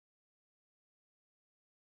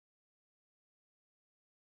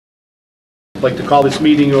I'd like to call this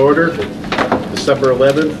meeting to order, December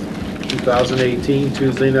 11th, 2018,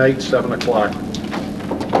 Tuesday night, 7 o'clock.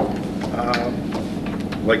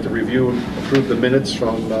 I'd like to review and approve the minutes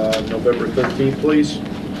from November 13th, please.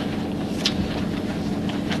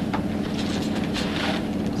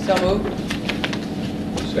 So moved.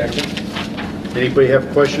 Second. Anybody have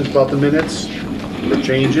questions about the minutes or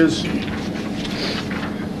changes?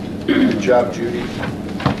 Good job, Judy.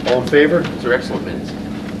 All in favor? Those are excellent minutes.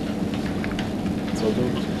 So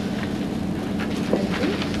moved.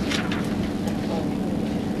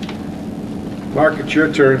 Mark, it's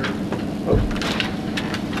your turn.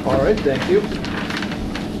 All right, thank you.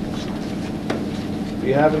 What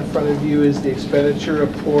you have in front of you is the expenditure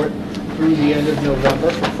report through the end of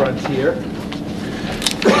November for Frontier.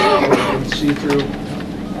 You can see through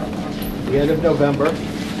the end of November.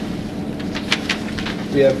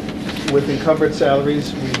 We have, with encumbered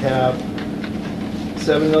salaries, we have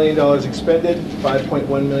 $7 million expended,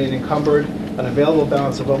 $5.1 million encumbered, an available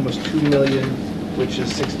balance of almost $2 million, which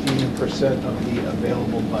is 16% of the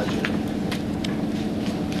available budget.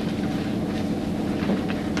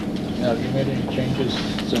 Now, have you made any changes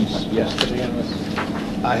since yesterday on this?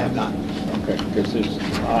 I have not. Okay, because there's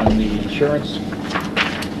on the insurance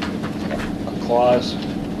clause,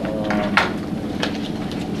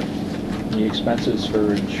 the expenses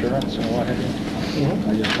for insurance and what have you.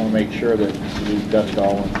 I just want to make sure that we've got it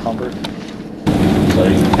all encumbered. So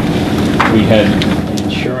we had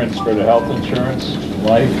insurance for the health insurance,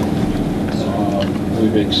 life.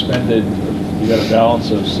 We've expended, we got a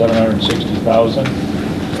balance of $760,000,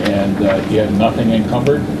 and you had nothing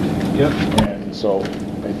encumbered. Yep. And so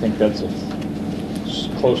I think that's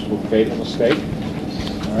close to a fatal mistake.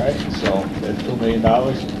 All right, so that $2 million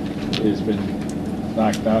has been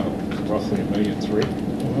knocked down to roughly $1.3 million.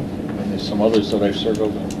 And there's some others that I've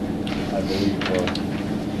circled, and I believe.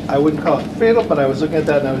 I wouldn't call it fatal, but I was looking at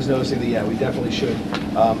that and I was noticing that, yeah, we definitely should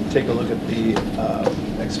take a look at the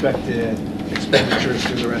expected expenditures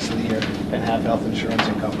through the rest of the year and have health insurance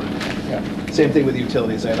encumbered. Yeah. Same thing with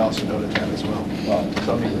utilities. I had also noted that as well.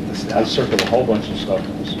 So I'll meet with the I staff. circled a whole bunch of stuff,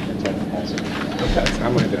 and the superintendent has it. Okay. How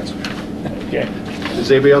many that's? Okay. Does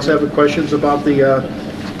anybody else have any questions about the, Can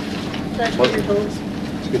I check your totals?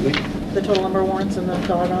 excuse me? The total number of warrants and the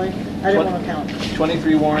dollar value? I didn't want to count.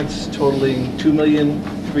 23 warrants totaling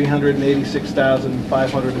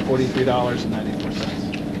 $2,386,543.94.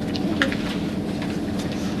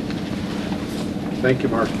 Thank you,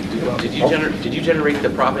 Mark. Did you generate the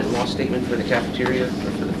profit and loss statement for the cafeteria or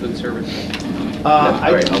for the food service? All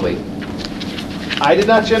I right, I'll wait. did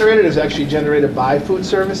not generate it. It was actually generated by Food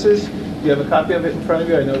Services. Do you have a copy of it in front of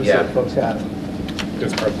you? I noticed Yeah. that folks had it.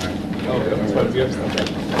 It's part-time. Okay. It's part of it. Okay.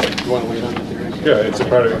 You want to wait on it? Yeah, it's a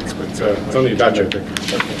part of it. It's on the agenda.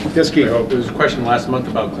 Yes, Keith. There was a question last month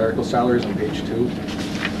about clerical salaries on page 2.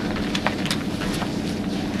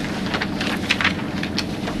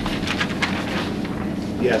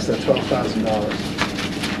 Yes, that's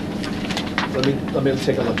 $12,000. Let me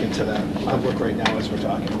take a look into that. I'll look right now as we're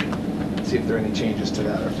talking. See if there are any changes to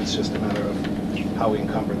that or if it's just a matter of how we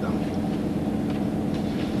encumbered them.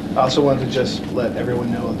 I also wanted to just let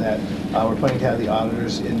everyone know that we're planning to have the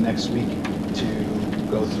auditors in next week to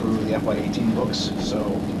go through the FY18 books. So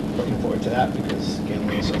looking forward to that because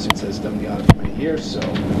Ganley Associates has done the audit for many years, so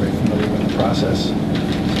I'm very familiar with the process. So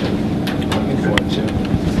looking forward to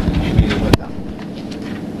meeting with them.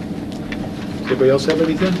 Anybody else have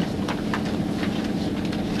anything?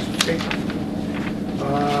 Okay.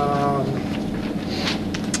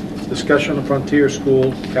 Discussion of Frontier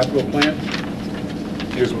School capital plan?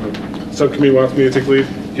 Here's what subcommittee wants me to take lead.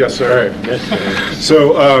 Yes, sir. All right.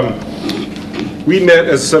 So we met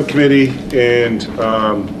as a subcommittee, and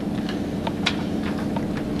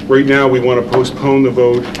right now we want to postpone the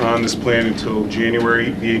vote on this plan until the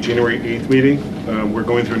January 8th meeting. We're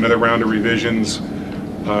going through another round of revisions,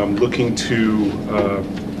 looking to, I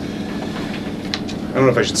don't know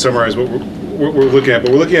if I should summarize what we're looking at,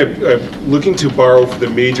 but we're looking to borrow for the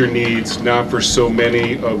major needs, not for so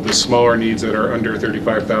many of the smaller needs that are under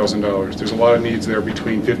 $35,000. There's a lot of needs that are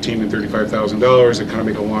between $15,000 and $35,000 that kind of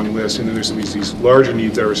make a long list, and then there's these larger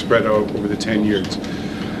needs that are spread out over the 10 years.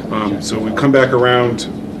 So we come back around,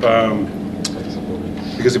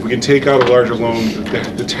 because if we can take out a larger loan,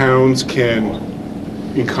 the towns can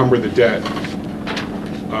encumber the debt.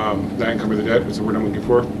 Not encumber the debt, what's the word I'm looking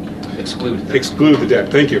for? Exclude. Exclude the debt,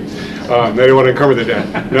 thank you. They don't want to encumber the debt,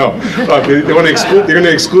 no. They want to exclude, they're going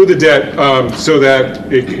to exclude the debt so that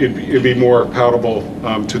it'd be more palatable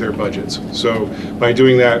to their budgets. So by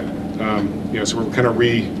doing that, so we're kind of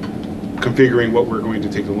reconfiguring what we're going to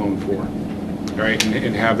take the loan for, all right,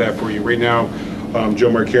 and have that for you. Right now, Joe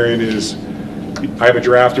Markarian is I have a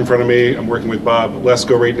draft in front of me. I'm working with Bob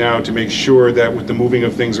Lesko right now to make sure that with the moving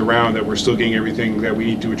of things around, that we're still getting everything that we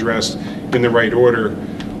need to address in the right order,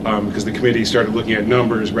 because the committee started looking at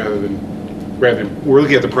numbers rather than, we're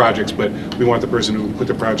looking at the projects, but we want the person who put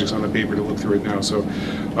the projects on the paper to look through it now. So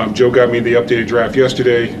Joe got me the updated draft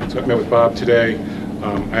yesterday, so I met with Bob today.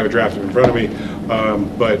 I have a draft in front of me,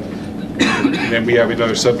 but then we have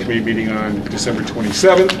another subcommittee meeting on December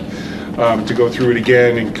 27th to go through it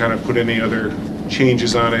again and kind of put any other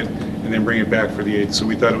changes on it and then bring it back for the 8th. So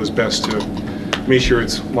we thought it was best to make sure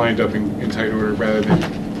it's lined up in tight order rather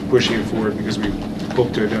than pushing it forward, because we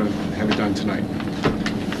hope to have it done tonight.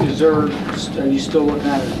 Are you still looking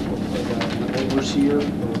at an overseer, or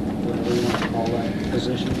whatever you want to call that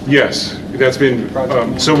position? Yes, that's been,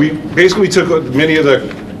 so we basically took many of the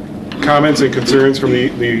comments and concerns from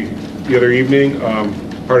the other evening.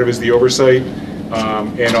 Part of it is the oversight,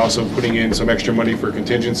 and also putting in some extra money for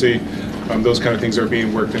contingency. Those kind of things are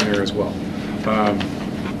being worked in there as well.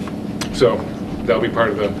 So that'll be part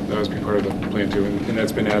of the plan too, and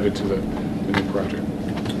that's been added to the new project.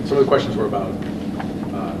 Some of the questions were about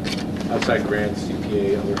outside grants,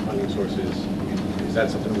 CPA, other funding sources. Is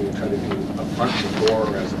that something we try to do upfront before,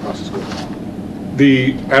 or as the process goes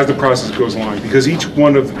along? As the process goes along, because each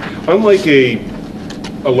one of, unlike a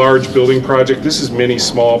large building project, this is many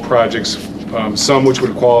small projects, some which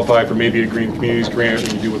would qualify for maybe a Green Communities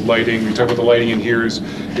grant, we do with lighting. We talk about the lighting in here is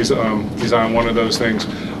on one of those things.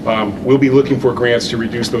 We'll be looking for grants to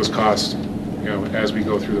reduce those costs, as we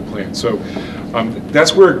go through the plan. So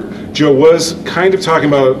that's where Joe was kind of talking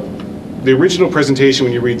about the original presentation.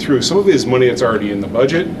 When you read through, some of it is money that's already in the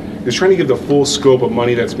budget. He's trying to give the full scope of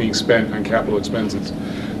money that's being spent on capital expenses.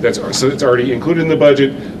 So it's already included in the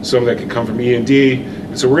budget, some that could come from E&D.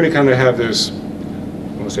 And so we're going to kind of have this, I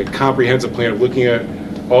want to say, comprehensive plan of looking at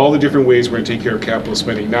all the different ways we're going to take care of capital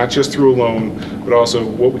spending, not just through a loan, but also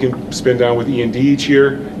what we can spend down with E&D each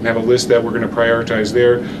year, and have a list that we're going to prioritize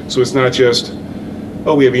there. So it's not just,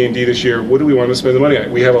 oh, we have E&D this year, what do we want to spend the money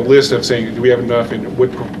on? We have a list of saying, do we have enough, and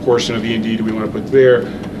what proportion of E&D do we want to put there,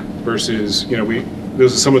 versus,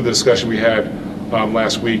 those are some of the discussion we had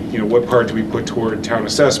last week. What part do we put toward town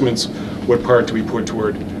assessments, what part do we put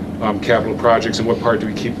toward capital projects, and what part do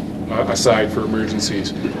we keep aside for emergencies?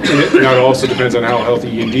 And that also depends on how healthy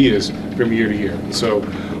E&D is from year to year. So,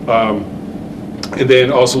 and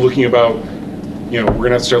then also looking about, we're going to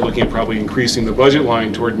have to start looking at probably increasing the budget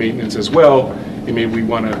line toward maintenance as well. And maybe we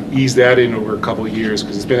want to ease that in over a couple of years,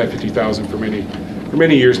 because it's been at 50,000 for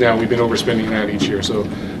many years now. We've been overspending that each year. So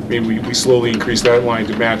maybe we slowly increase that line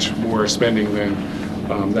to match more spending than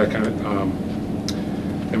that kind of,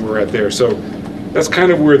 and we're at there. So that's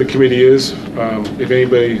kind of where the committee is. If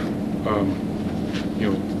anybody,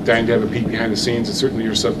 dying to have a peek behind the scenes, it's certainly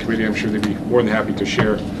your subcommittee. I'm sure they'd be more than happy to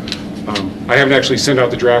share. I haven't actually sent out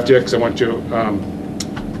the draft yet, because I want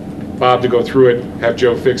Bob to go through it, have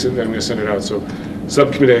Joe fix it, and then I'm going to send it out. So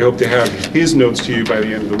subcommittee, I hope to have his notes to you by the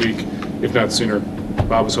end of the week, if not sooner.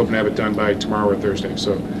 Bob was hoping to have it done by tomorrow or Thursday.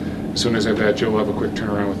 So as soon as I have that, Joe will have a quick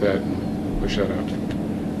turnaround with that and push that out.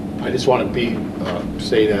 I just want to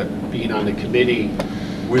say that being on the committee,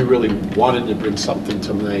 we really wanted to bring something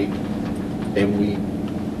tonight, and we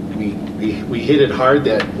hit it hard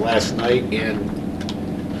that last night, and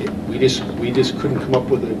we just couldn't come up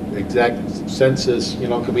with an exact census,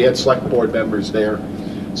 because we had select board members there.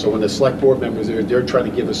 So when the select board members are there, they're trying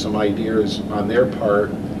to give us some ideas on their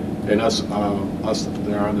part, and us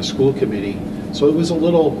that are on the school committee. So it was a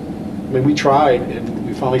little, we tried, and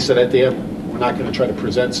we finally said at the end, we're not going to try to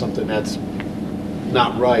present something that's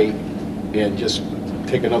not right, and just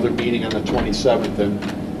take another meeting on the 27th and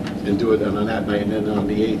do it on that night, and then on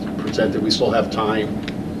the 8th present it. We still have time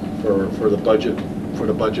for the budget. For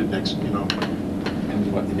the budget next, in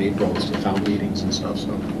April, it's the town meetings and stuff.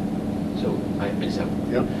 So I just have.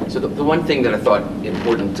 Yeah. So the one thing that I thought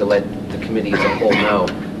important to let the committee as a whole know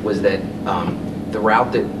was that the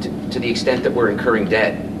route that, to the extent that we're incurring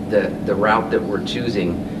debt, the route that we're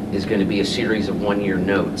choosing is going to be a series of one-year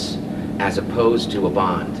notes, as opposed to a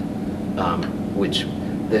bond, which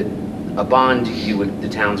a bond the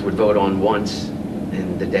towns would vote on once,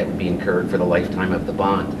 and the debt would be incurred for the lifetime of the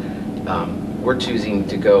bond. We're choosing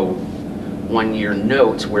to go one-year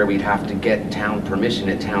notes where we'd have to get town permission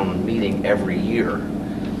at town meeting every year.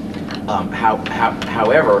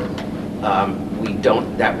 However, we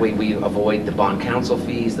don't, that way we avoid the bond council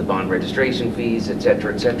fees, the bond registration fees, et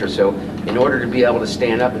cetera, et cetera. So in order to be able to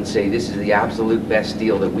stand up and say this is the absolute best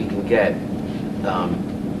deal that we can get,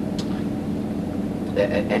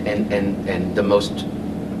 and the most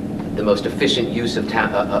efficient use of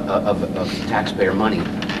taxpayer money,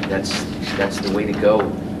 that's the way to go,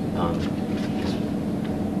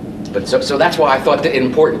 But so that's why I thought that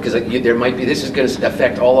important, because there might be, this is going to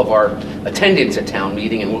affect all of our attendance at town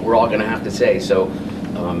meeting and what we're all going to have to say, so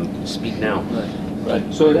speak now.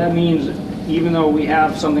 Right. So that means even though we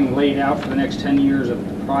have something laid out for the next 10 years of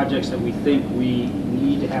projects that we think we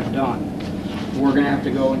need to have done, we're going to have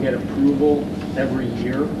to go and get approval every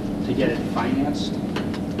year to get it financed?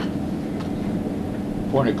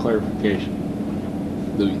 Point of clarification.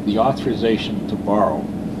 The authorization to borrow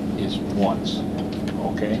is once,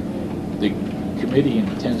 okay? The committee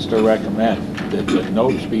intends to recommend that the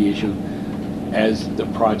notes be issued as the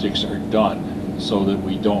projects are done, so that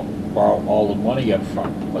we don't borrow all the money up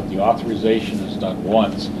front. But the authorization is done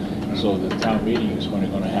once, so the town meeting is going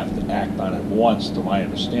to have to act on it once, to my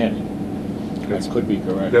understanding. That could be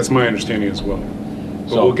correct. That's my understanding as well. But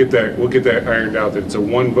So- we'll get that ironed out, that it's a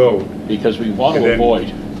one vote. Because we want And to then-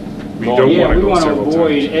 avoid. We don't Yeah, want we to go want to several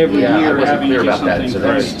avoid times. every Yeah, I year wasn't having to clear do about that, something so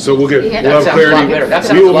that's- crazy. So we'll That have sounds a lot clarity. better. That We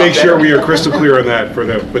sounds a will lot make sure better. we are crystal clear on that for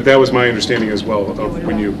them, but that was my understanding as well of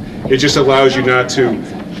when you, it just allows you not to,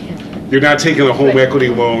 you're not taking a home equity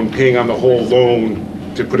loan, paying on the whole loan,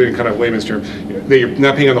 to put it in kind of layman's terms. You're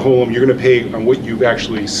not paying on the whole loan, you're going to pay on what you've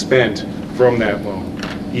actually spent from that loan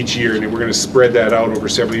each year, and we're going to spread that out over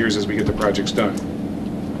several years as we get the projects done.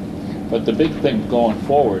 But the big thing going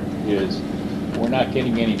forward is we're not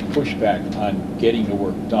getting any pushback on getting the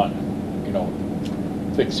work done, you know,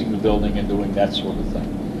 fixing the building and doing that sort of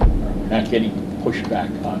thing. We're not getting pushback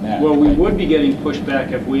on that. Well, we would be getting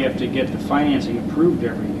pushback if we have to get the financing approved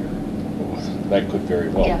every year. That could very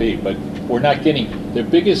well Yeah. be, but we're not getting, the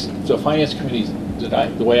finance committees,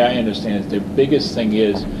 the way I understand it, the biggest thing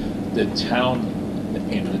is the town,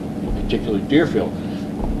 in particular Deerfield,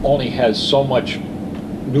 only has so much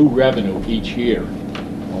new revenue each year,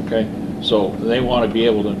 okay? So they want to be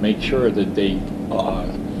able to make sure that they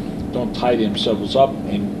don't tie themselves up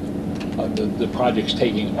in the project's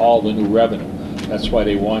taking all the new revenue. That's why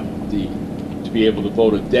they want to be able to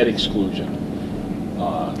vote a debt exclusion,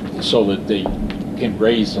 so that they can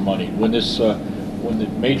raise the money. When the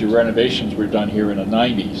major renovations were done here in the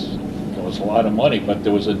 90s, there was a lot of money, but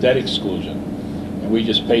there was a debt exclusion. And we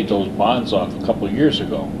just paid those bonds off a couple of years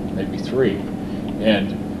ago, maybe 3.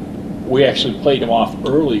 And we actually paid them off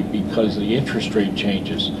early because of the interest rate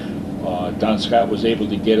changes. Don Scott was able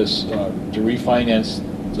to get us to refinance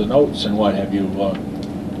the notes and what have you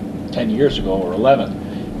 10 years ago or 11,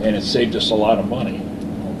 and it saved us a lot of money.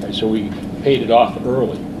 Okay, so we paid it off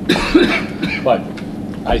early. But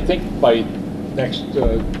I think by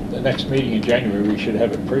the next meeting in January, we should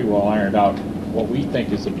have it pretty well ironed out what we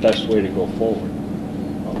think is the best way to go forward.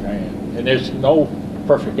 Okay, and there's no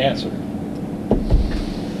perfect answer.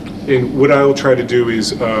 And what I'll try to do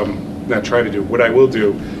is, not try to do, what I will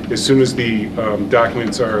do, as soon as the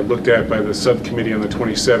documents are looked at by the subcommittee on the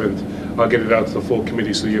 27th, I'll get it out to the full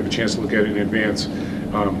committee so you have a chance to look at it in advance.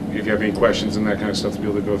 If you have any questions and that kind of stuff to be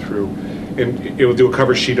able to go through. And it will do a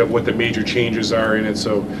cover sheet of what the major changes are in it,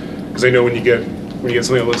 so, because I know when you get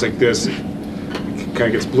something that looks like this, it kind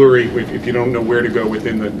of gets blurry if you don't know where to go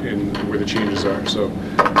within where the changes are, so.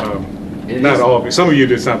 Not all of you, some of you,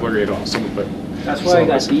 it's not blurry at all, but. That's why I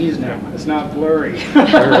got these now. It's not blurry. All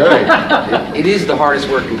right. It is the hardest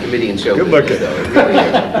working committee in show Good business, looking. though. It really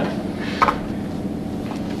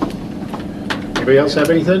is. Anybody else have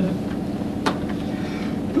anything?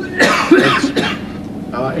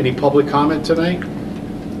 Any public comment tonight?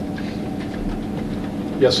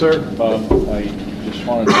 Yes, sir? I just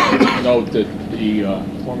wanted to note that the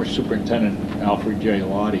former superintendent, Alfred J.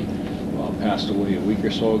 Lottie, passed away a week or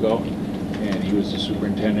so ago, and he was the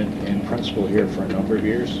superintendent and principal here for a number of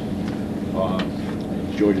years. I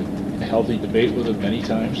enjoyed a healthy debate with him many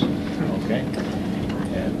times, okay?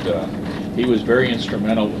 And he was very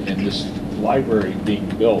instrumental in this library being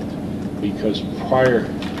built, because prior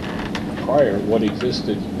what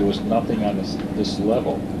existed, there was nothing on this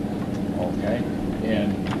level, okay?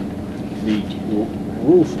 And the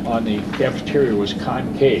roof on the cafeteria was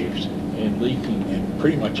concaved and leaking and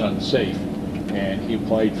pretty much unsafe. And he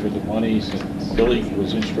applied for the monies, and Billy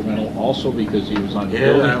was instrumental also because he was on the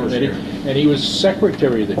building committee. And he was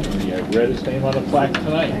secretary of the committee. I read his name on the plaque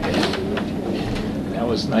tonight. That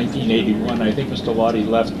was 1981. I think Mr. Lottie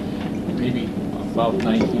left maybe about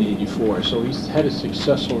 1984. So he's had a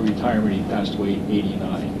successful retirement. He passed away in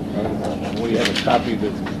 '89. We have a copy of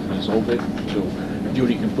his obit, so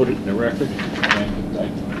Judy can put it in the record. And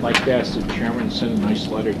I'd like to ask the chairman to send a nice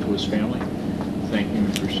letter to his family, thanking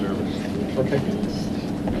him for service. Okay.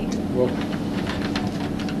 Well,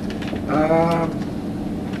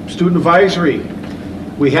 student advisory.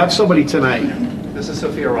 We have somebody tonight. This is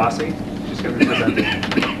Sophia Rossi. She's going to be presenting.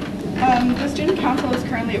 The student council is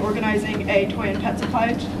currently organizing a toy and pet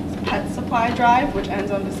supply Pet Supply Drive, which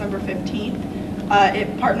ends on December 15th.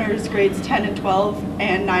 It partners grades 10 and 12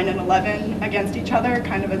 and 9 and 11 against each other,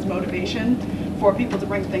 kind of as motivation for people to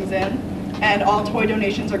bring things in. And all toy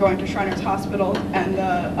donations are going to Shriners Hospital, and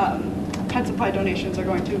the pet supply donations are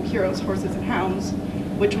going to Heroes, Horses, and Hounds,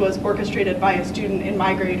 which was orchestrated by a student in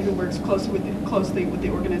my grade who works closely with the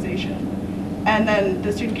organization. And then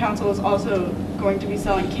the student council is also going to be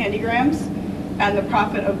selling candygrams, and the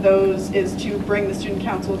profit of those is to bring the student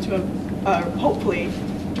council to hopefully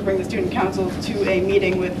to bring the student council to a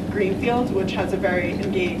meeting with Greenfield, which has a very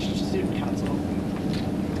engaged student council.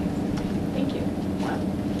 Thank you. Wow.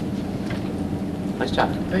 Nice job.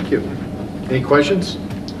 Thank you. Any questions?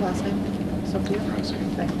 Last name, Sophia.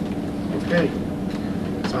 Thank you. Okay.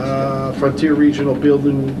 Frontier Regional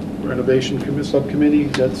Building Renovation Subcommittee,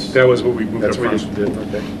 That was what we moved up that's what front. you did,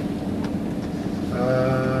 okay.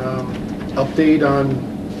 Update on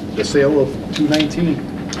the sale of 219.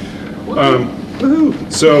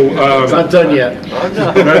 So, It's not done yet.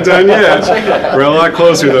 not done yet. We're a lot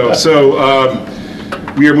closer though. So,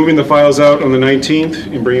 we are moving the files out on the 19th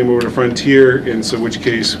and bringing them over to Frontier, in so which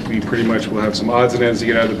case we pretty much will have some odds and ends to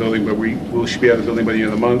get out of the building, but we should be out of the building by the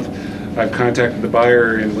end of the month. I've contacted the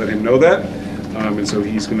buyer and let him know that, and so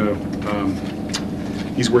he's gonna,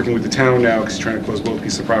 he's working with the town now because he's trying to close both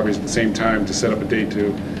pieces of properties at the same time to set up a date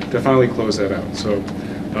to finally close that out. So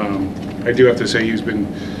I do have to say he's been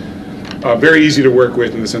very easy to work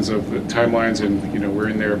with in the sense of the timelines, and we're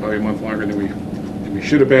in there probably a month longer than we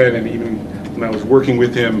should have been, and even when I was working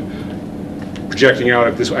with him, projecting out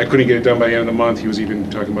if I couldn't get it done by the end of the month, he was even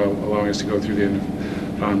talking about allowing us to go through the end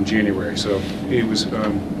of January. So it was.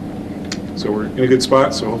 So we're in a good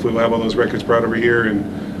spot, so hopefully we'll have all those records brought over here and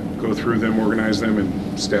go through them, organize them, and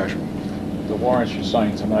stash them. The warrants you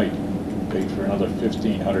signed tonight paid for another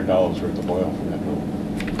 $1,500 worth of oil for that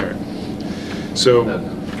building. All right. So,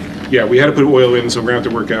 yeah, we had to put oil in, so we're going to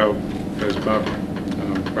have to work out, as Bob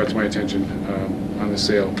brought to my attention, on the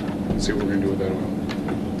sale, and see what we're going to do with that oil.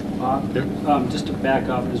 Bob, just to back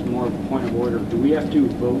up, as more of a point of order, do we have to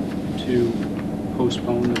vote to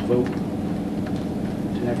postpone the vote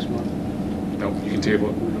to next month? No, you can table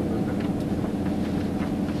it.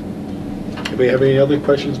 Anybody have any other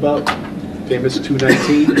questions about famous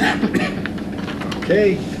 219?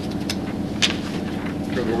 Okay.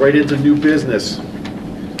 We're gonna go right into new business.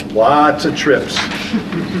 Lots of trips.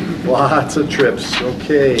 Lots of trips.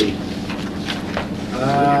 Okay.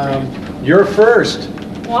 You're first.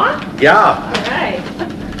 What? Yeah. All right.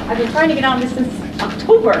 I've been trying to get on this since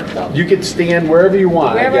October, so. You can stand wherever you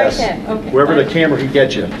want, Wherever I I guess. can, okay. Wherever the camera can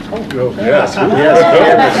get you. Oh, yes.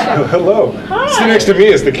 Yes, Hello. Hi. Sit next to me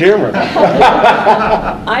is the camera.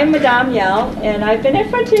 I'm Madame Yell, and I've been at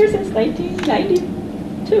Frontier since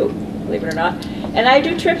 1992, believe it or not. And I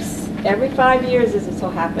do trips every 5 years, as it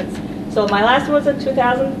so happens. So my last one was in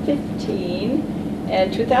 2015,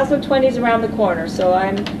 and 2020 is around the corner. So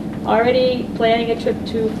I'm already planning a trip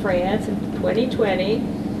to France in 2020,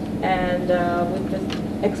 and with the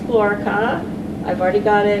Explorica, I've already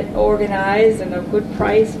got it organized and a good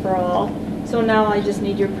price for all. So now I just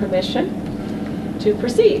need your permission to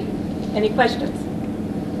proceed. Any questions?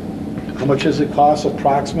 How much does it cost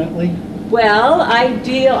approximately? Well, I'm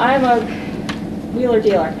a wheeler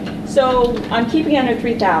dealer, so I'm keeping under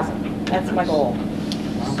 3,000. That's my goal.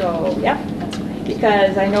 So, yep,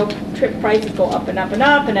 because I know trip prices go up and up and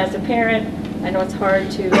up, and as a parent, I know it's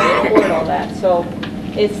hard to afford all that. So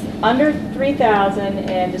it's under 3,000,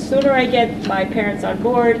 and the sooner I get my parents on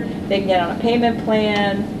board, they can get on a payment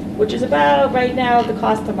plan, which is about, right now, the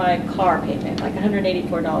cost of my car payment, like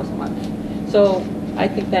 $184 a month. So I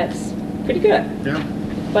think that's pretty good. Yeah.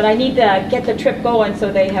 But I need to get the trip going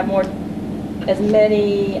so they have as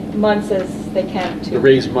many months as they can To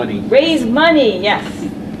raise money. raise money, yes.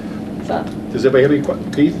 So, Does anybody have any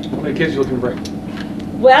questions? Keith? How many kids are you looking to bring?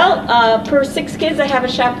 well, per 6 kids, I have a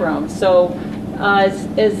chaperone. So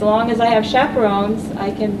as long as I have chaperones,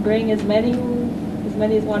 I can bring as many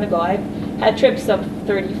as want to go. I've had trips of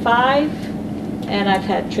 35, and I've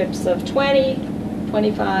had trips of 20,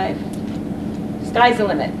 25. Sky's the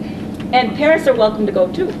limit. And parents are welcome to go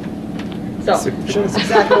too. So. That's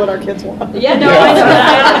exactly what our kids want. Yeah, no, I know.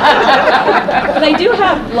 But I do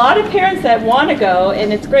have a lot of parents that want to go,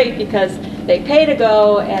 and it's great because they pay to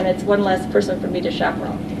go, and it's one less person for me to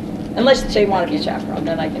chaperone. Unless they want to be chaperone,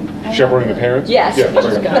 then I can. Chaperoning the parents? Yes, Yeah,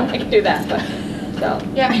 right. I can do that. But, so.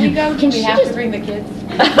 Yeah, can you go? Can we have to bring the kids?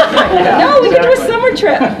 No, we can do a summer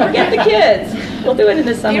trip. Forget the kids. We'll do it in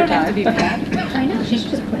the You summertime. don't have to be bad. I know. She's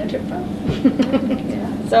just plan a trip for us. Yeah.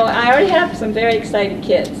 So I already have some very excited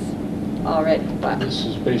kids. already, but. This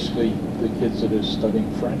is basically the kids that are studying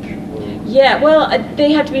French? or- Yeah, well,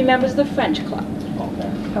 they have to be members of the French club.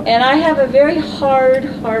 Okay. And I have a very hard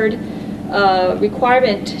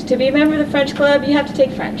requirement. To be a member of the French club, you have to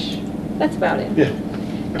take French. That's about it. Yeah.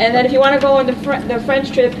 And then if you want to go on the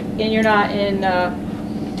French trip and you're not in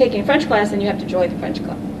taking a French class, then you have to join the French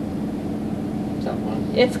club. So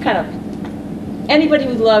it's kind of, anybody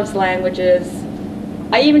who loves languages,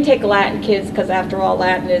 I even take Latin kids because after all,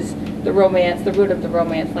 Latin is the romance, the root of the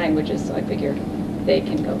Romance languages, so I figure they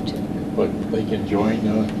can go too. But they can join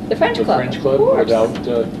The French club, of course. without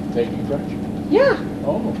taking French? Yeah,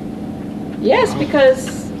 Oh. yes,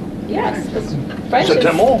 because, yes, 'cause French is...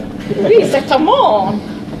 Certainement. Oui, certainement.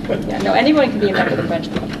 Yeah, no, anyone can be a member of the French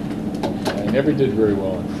club. I never did very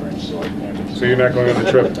well in French, so I can't. So you're not going on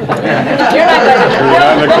the trip? You're not going You're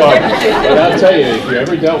not in the club. But I'll tell you, if you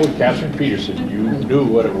ever dealt with Catherine Peterson, you knew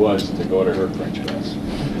what it was to go to her French class.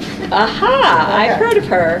 Aha, I've heard of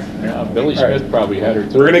her. Yeah, Billy Smith probably had her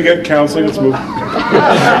too. We're going to get counseling, let's move.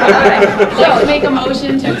 So make a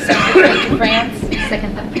motion to accept the trip to France.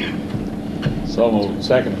 Second that. So moved.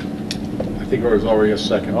 Second. I think there was already a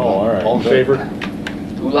second. Oh, all right. All in favor?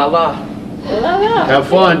 Ooh la la. La la. Have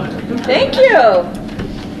fun. Thank you.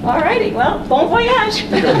 All righty, well, bon voyage.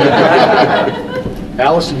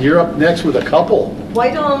 Allison, you're up next with a couple. Why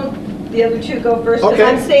don't the other two go first? Because Okay.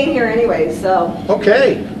 I'm staying here anyway, so.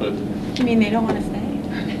 Okay. You mean they don't want to stay?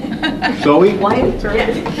 Zoe? Why?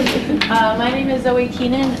 My name is Zoe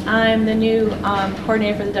Keenan. I'm the new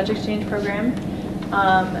coordinator for the Dutch Exchange Program.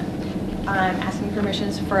 I'm asking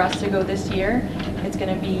permissions for us to go this year. It's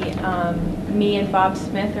going to be me and Bob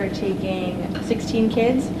Smith are taking 16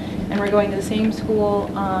 kids, and we're going to the same school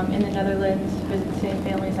in the Netherlands, visit the same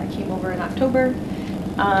families that came over in October.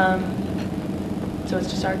 So it's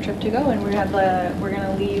just our trip to go, and we're going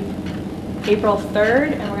to leave April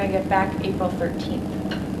 3rd, and we're going to get back April 13th.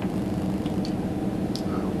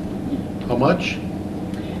 How much?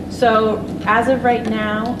 So as of right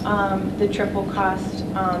now, the trip will cost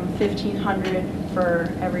 $1,500 for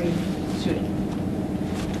every student.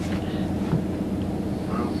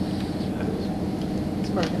 It's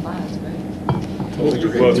more than last, right? Well, it's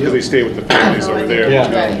because they stay with the families over there.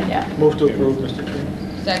 Yeah. Move to approve, Mr.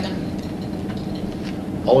 Chairman. Second.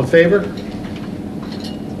 All in favor?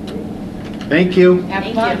 Thank you. Have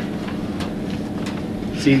Thank fun.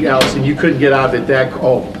 See, Allison, you couldn't get out of that.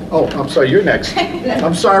 Oh, I'm sorry, you're next.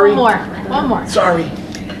 I'm sorry. One more. Sorry.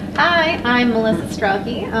 Hi, I'm Melissa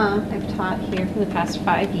Strelke. I've taught here for the past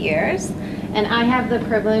 5 years, and I have the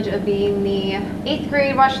privilege of being the 8th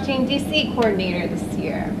grade Washington, D.C. coordinator this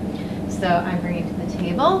year. So I'm bringing to the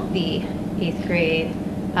table the 8th grade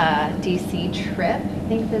D.C. trip. I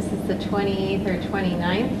think this is the 28th or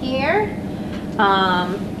 29th year.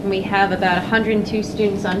 We have about 102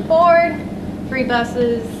 students on board, 3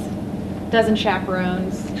 buses, a dozen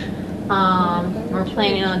chaperones. We're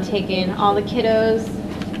planning on taking all the kiddos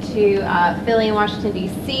to Philly and Washington,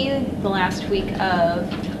 D.C. the last week of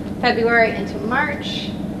February into March.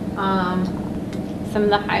 Some of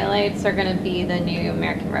the highlights are going to be the new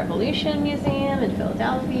American Revolution Museum in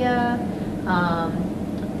Philadelphia.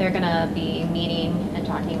 They're going to be meeting and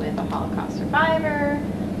talking with a Holocaust survivor.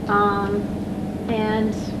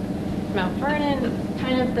 And Mount Vernon,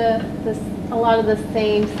 kind of a lot of the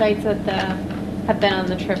same sites that have been on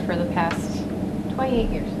the trip for the past 28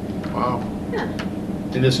 years. Wow. Yeah.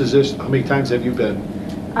 And this, how many times have you been?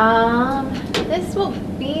 This will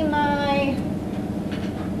be my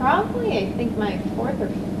 4th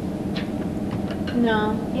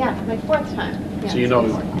time. Yeah, So it's my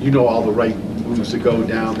fourth. you know all the right moves to go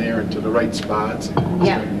down there and to the right spots.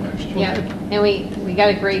 Yeah, yeah, and we got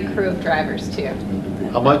a great crew of drivers too.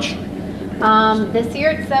 How much? This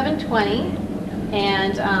year it's $720,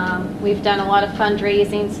 and we've done a lot of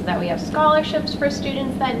fundraising so that we have scholarships for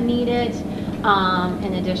students that need it.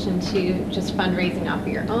 In addition to just fundraising off of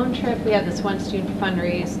your own trip, we have this one student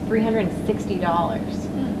fundraise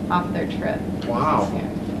 $360 off their trip. Wow. this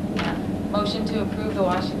year. Yeah. Motion to approve the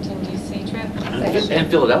Washington DC trip. And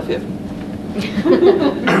Philadelphia.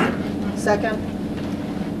 Second.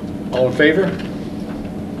 All in favor?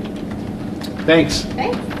 Thanks.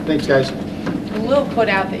 Thanks. Thanks, guys. We'll put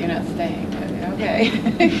out that you're not staying, but okay.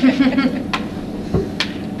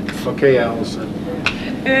 Okay, Allison.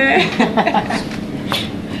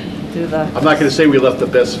 Do the. I'm not going to say we left the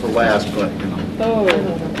best for last, but, you know. Oh,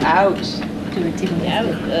 ouch.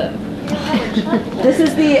 This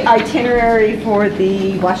is the itinerary for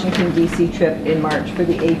the Washington DC trip in March for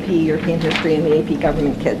the AP European History and the AP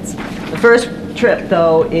Government kids. The first trip,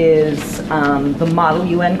 though, is the Model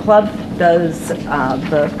UN Club does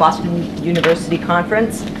the Boston University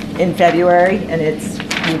Conference in February, and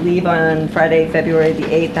we leave on Friday, February the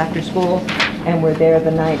 8th after school, and we're there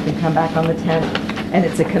the 9th and come back on the 10th. And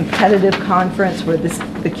it's a competitive conference where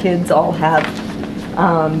the kids all have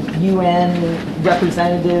UN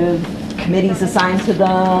representative committees assigned to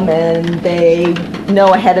them, and they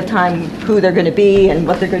know ahead of time who they're going to be and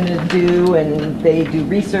what they're going to do, and they do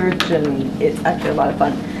research, and it's actually a lot of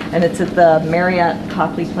fun. And it's at the Marriott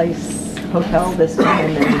Copley Place Hotel this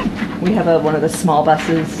time, and we have one of the small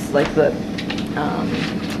buses, like the,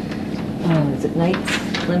 is it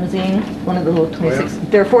Knights Limousine? One of the little 26,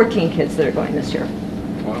 there are 14 kids that are going this year.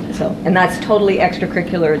 So, and that's totally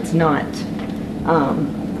extracurricular, it's not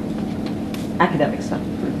academic stuff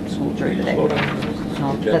for school during the day.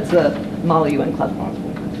 So that's the Molly UN Club.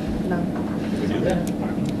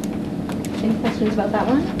 Any questions about that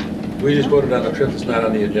one? We just voted on a trip that's not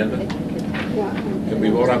on the agenda. Can we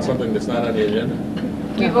vote on something that's not on the agenda?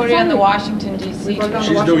 We voted on the Washington DC trip.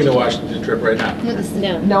 She's doing the Washington trip right now. No, this is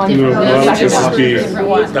no. No, No, well, this would be, Different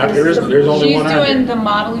one. It's not, there's only one She's on doing here. the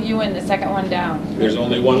Model UN, the second one down. There's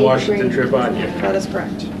only one Washington trip on here, That is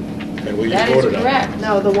correct. and we just That is voted on it. correct.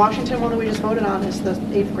 No, the Washington one that we just voted on is the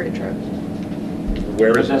 8th grade trip.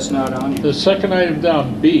 Where But is that's it? not on here. The second item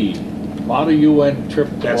down, B, Model UN trip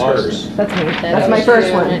to That's Boston. hers. That's me, that's my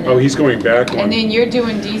first one. oh, he's going back one. And then you're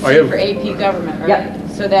doing DC I have- for AP government, right? Yep.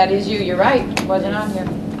 So that is you, you're right, wasn't on here.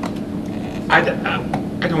 I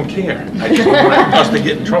don't care. I just don't want us to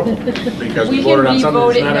get in trouble because we We can voted on something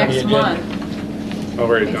re-vote that's it not on the next agenda. month. I'll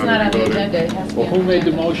write it It's down not on and the vote it. agenda, it has to be Well, on who the made the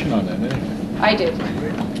agenda. motion on that anyway? I did.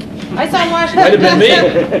 I saw Might Washington. have been me.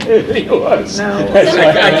 It was. No. That's why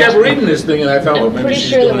I kept reading this thing and I thought, well, I'm maybe pretty she's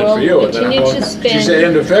sure the doing it world for you. will And then I continue thought- to spin. She said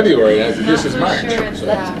end of February, and I said, this Not is so March. sure it's So-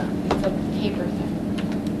 that. It's a paper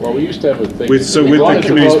thing. Well, we used to have a thing. With, so We with the wanted to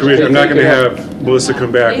committee's vote, permission, I'm not take going to it up. have Melissa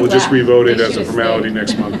come back. We'll just re-vote it They as a should've formality stayed.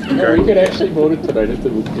 next month, No, we okay? could actually vote it tonight if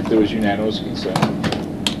there was unanimous consent.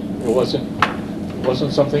 It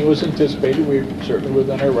wasn't something that was anticipated, we certainly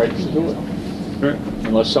within our rights to do it. Right.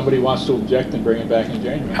 Unless somebody wants to object and bring it back in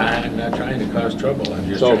January. I'm not trying to cause trouble, I'm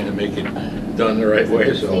just So- trying to make it done the right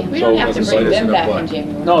way, so. We don't have to let's bring bite us them the back butt. in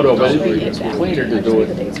January. No, but Just it'd bring be it back. cleaner to do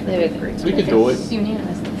it. We can do it. It's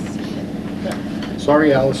unanimous.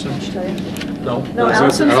 Sorry, Allison. No? No,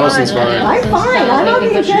 Allison's Allison's fine. I'm fine, I'm on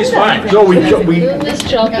the agenda. She's fine. No, we Miss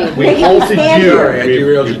Chalky. we They can't halted stand you. her. I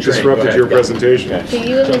derailed You your train. disrupted Go your ahead. presentation. So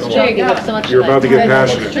you and Miss Jerry give up so much You're about to get time.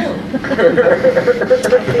 passionate.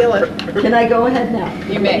 Feel it. Can I go ahead now?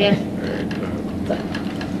 You may. Yeah.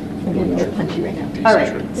 I'm getting a little punchy right now. All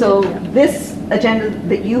right, so this agenda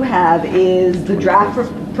that you have is the draft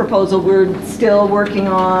proposal we're still working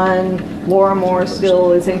on. Laura Moore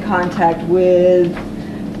still is in contact with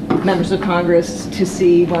members of Congress to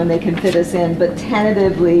see when they can fit us in, but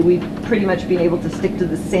tentatively, we've pretty much been able to stick to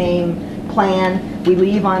the same plan. We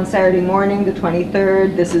leave on Saturday morning, the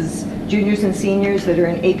 23rd. This is juniors and seniors that are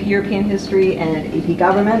in AP European History and AP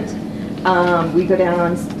Government. We go down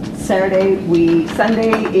on Saturday.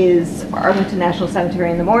 Sunday is Arlington National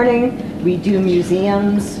Cemetery in the morning. We do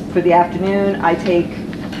museums for the afternoon. I take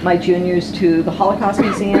my juniors to the Holocaust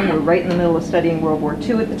Museum. We're right in the middle of studying World War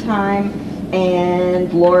II at the time.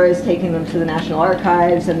 And Laura is taking them to the National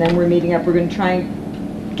Archives, and then we're meeting up. We're going to try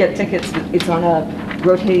and get tickets. It's on a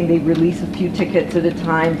rotating, they release a few tickets at a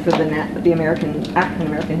time for the African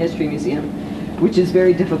American History Museum, which is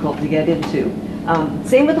very difficult to get into.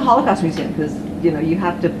 Same with the Holocaust Museum, because you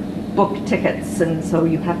have to book tickets, and so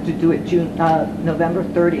you have to do it November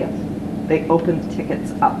 30th. They open the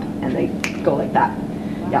tickets up, and they go like that.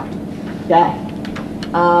 Yeah.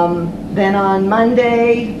 Then on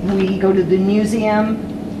Monday, we go to the museum.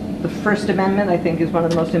 The First Amendment, I think, is one of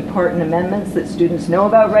the most important amendments that students know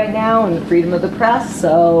about right now, and the freedom of the press,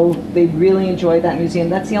 so they really enjoy that museum.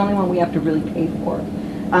 That's the only one we have to really pay for,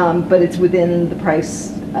 but it's within the price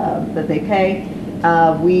that they pay.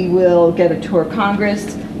 We will get a tour of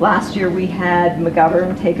Congress. Last year, we had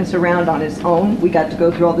McGovern take us around on his own. We got to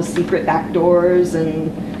go through all the secret back doors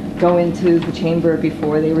and go into the chamber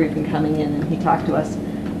before they were even coming in, and he talked to us.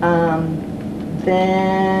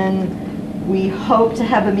 Then we hope to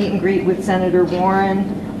have a meet and greet with Senator Warren.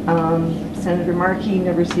 Senator Markey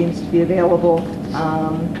never seems to be available,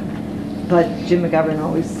 but Jim McGovern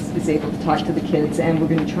always is able to talk to the kids, and we're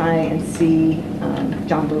going to try and see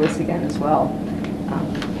John Lewis again as well.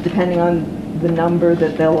 Depending on the number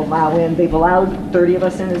that they'll allow in. They've allowed 30 of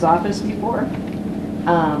us in his office before,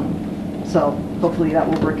 so hopefully that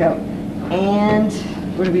will work out. And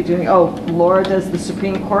what are we doing? Oh, Laura does the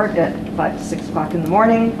Supreme Court at 5 to 6 o'clock in the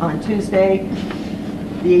morning on Tuesday.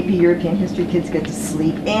 The AP European History kids get to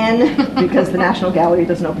sleep in because the National Gallery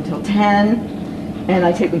doesn't open until 10. and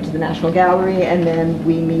I take them to the National Gallery, and then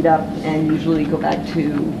we meet up and usually go back to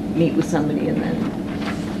meet with somebody and then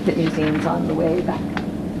hit museums on the way back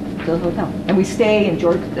to the hotel. And we stay in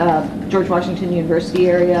George Washington University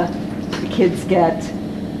area. The kids get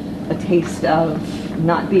a taste of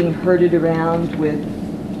not being herded around with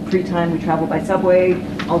free time. We travel by subway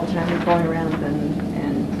all the time. We're going around,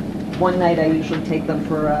 and one night I usually take them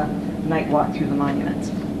for a night walk through the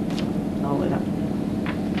monuments. All lit up.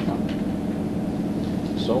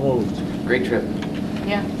 So moved. Great trip.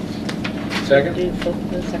 Yeah. Second?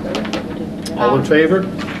 All in favor?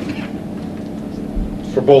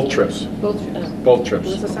 For both trips? Both trips.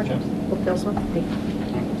 Who's the second? Both Bill's one?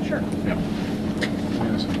 Sure.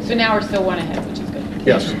 So now we're still one ahead, which is good.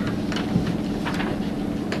 Yes.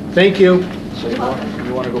 Thank you. So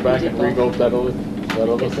you want to go back and revote that other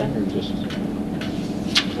thing, or just?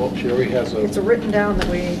 Well, she already has It's written down that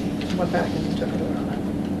we went back and took a vote on it.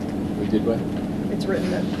 We did what? It's written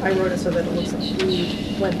that, I wrote it so that it looks like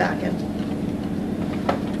we went back and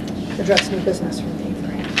addressed new business from the 8th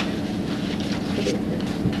grade.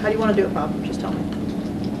 How do you want to do it, Bob? Just tell me.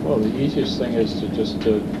 Well, the easiest thing is to just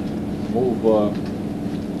move,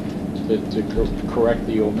 to correct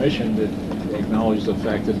the omission, that acknowledge the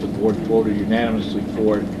fact that the board voted unanimously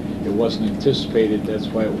for it. It wasn't anticipated, that's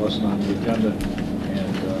why it wasn't on the agenda.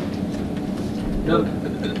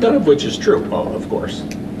 And None of which is true, of course.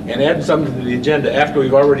 And adding something to the agenda after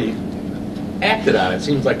we've already acted on it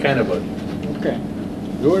seems like kind of a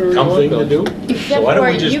dumb thing to do. Except So why don't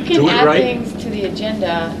for, we just you can do it add right? things to the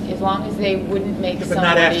agenda as long as they wouldn't make But somebody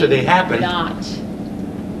not after they happen. not.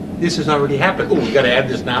 This has already happened. Oh, we gotta add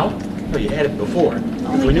this now? No, you had it before. If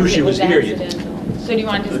Only we knew because she it was here, you accidental. So do you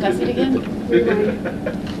want to discuss it again?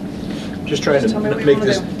 just trying Just tell me to what you make wanna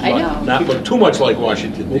this do. I know. not look too much like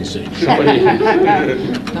Washington DC.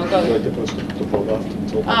 Don't go there. To vote off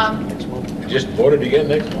until next month? Just vote it again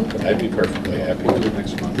next month? I'd be perfectly happy to do it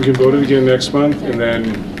next month. We can vote it again next month, and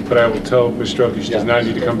then, but I will tell Ms. Strelke she does not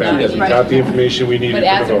need to come back. We got the information we needed for But the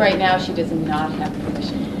as of vote. right now, she does not have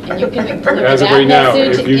permission. And you can deliver As of that right now,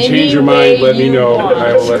 message if you any change your way mind, let me you know, want. and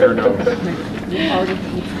I will let her know.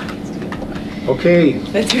 Okay,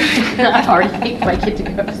 That's right. I've already paid for my kid to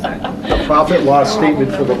go, so. the profit loss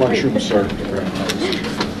statement for the lunchroom, sir.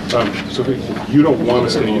 So if you don't want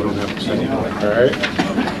to stay, you don't have to stay, all right?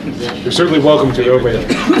 You're certainly welcome to, but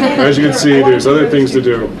as you can see, there's other things to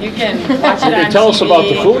do. You can watch it on TV. tell us about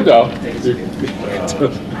the food, though.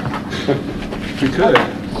 We could.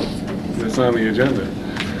 It's on the agenda.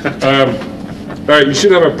 All right, you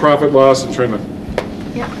should have a profit loss. I'm trying to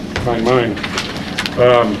find mine.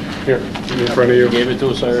 Here, in front of you. Gave it to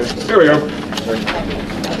us already? There we go.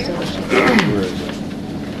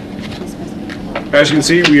 As you can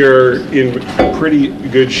see, we are in pretty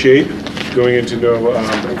good shape going into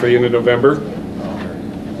for the end of November,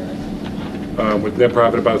 with net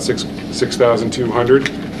profit about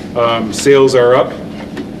 6,200. Sales are up.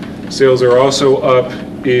 Sales are also up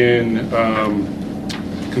in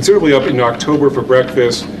considerably up in October for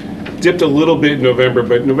breakfast. Dipped a little bit in November,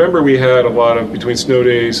 but November we had a lot of between snow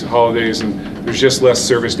days, holidays, and there's just less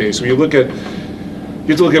service days. So you have to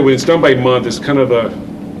look at when it's done by month. It's kind of you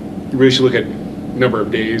really should look at number of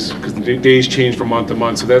days, because the days change from month to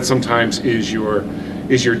month. So that sometimes is your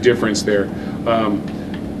difference there.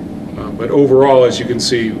 But overall, as you can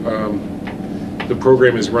see, the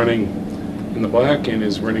program is running in the black and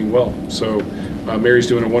is running well. So Mary's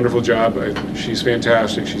doing a wonderful job. She's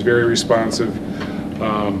fantastic. She's very responsive.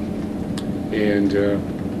 And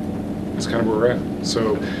that's kind of where we're at.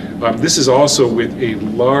 So this is also with a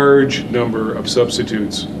large number of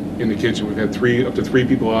substitutes in the kitchen. We've had up to three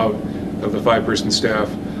people out of the 5-person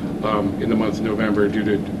staff in the month of November due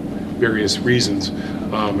to various reasons.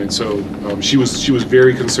 And so she was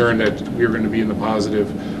very concerned that we were going to be in the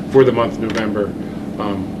positive for the month of November.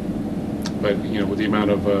 But with the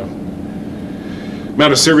amount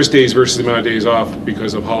of service days versus the amount of days off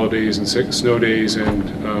because of holidays and snow days and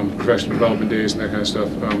professional development days and that kind of stuff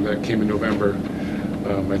that came in November,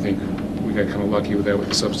 I think we got kind of lucky with that with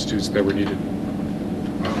the substitutes that were needed.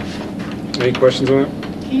 Any questions on that?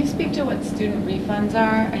 Can you speak to what student refunds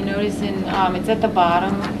are? I notice it's at the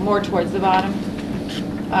bottom, more towards the bottom.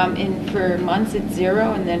 For months it's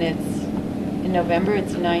 0, and then in November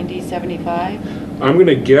it's 90.75. I'm going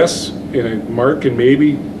to guess, and Mark can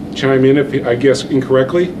maybe chime in if I guess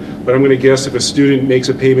incorrectly, but I'm going to guess if a student makes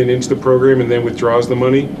a payment into the program and then withdraws the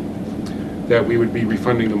money, that we would be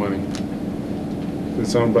refunding the money. Does that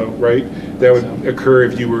sound about right? That would occur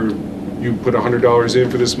if you put $100 in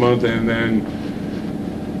for this month and then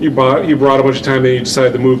you brought a bunch of time, then you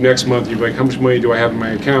decide to move next month. You're like, how much money do I have in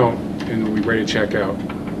my account? And we ready to check out.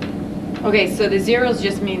 Okay, so the zeros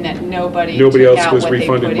just mean that nobody Nobody took else out was what they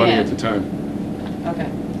refunded put money in. at the time. Okay,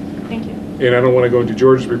 thank you. And I don't want to go into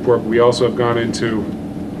George's report, but we also have gone into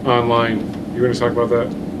online. You're going to talk about that?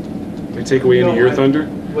 They take away any of your thunder?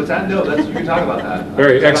 What's that? No, that's, you can talk about that. All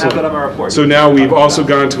right, I excellent. have that on my report. So now we've also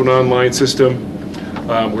gone to an online system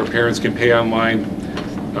where parents can pay online,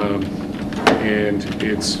 and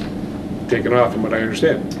it's taken off from what I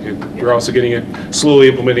understand. And we're also getting it, slowly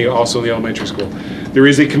implementing it also in the elementary school. There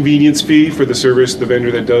is a convenience fee for the service, the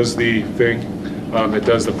vendor that does the thing, that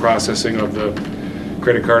does the processing of the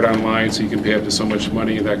credit card online, so you can pay up to so much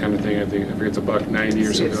money and that kind of thing. I forget it's $1.90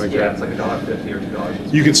 or something like Yeah, that. it's like $1.50 or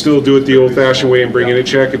 $2. You can still do it the old-fashioned way and bring in a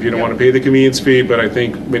check if you don't want to pay the convenience fee, but I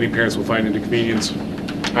think many parents will find it a convenience.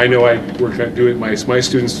 I know I work at do it my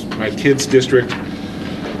students, my kids' district,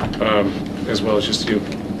 as well as just you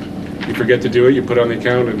forget to do it, you put it on the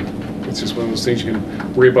account, and it's just one of those things you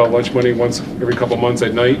can worry about lunch money once every couple months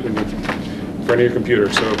at night in front of your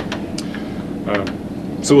computer. So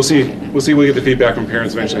we'll see. We'll get the feedback from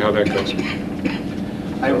parents eventually how that goes.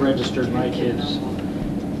 I registered my kids,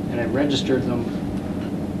 and I registered them,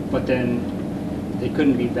 but then they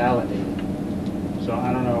couldn't be validated. So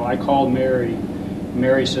I don't know, I called Mary.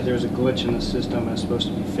 Mary said there's a glitch in the system and it's supposed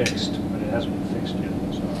to be fixed, but it hasn't been fixed yet,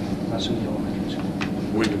 so that's in the elementary school.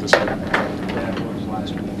 When did this happen? That was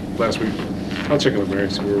last week. Last week. I'll check in with Mary,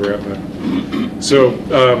 see where we're at with that. So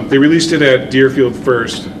they released it at Deerfield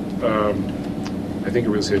first. I think it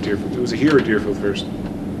released at Deerfield. Was it here or Deerfield first?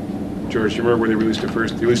 George, do you remember where they released it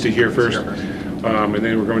first? They released it here first. And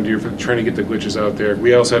then we're going to Deerfield, trying to get the glitches out there.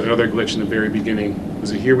 We also had another glitch in the very beginning.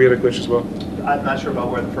 Was it here we had a glitch as well? I'm not sure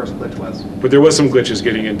about where the first glitch was. But there was some glitches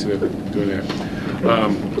getting into doing that.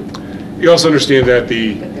 You also understand that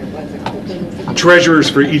the treasurers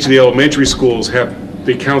for each of the elementary schools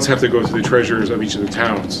the accounts have to go to the treasurers of each of the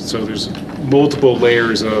towns. So there's multiple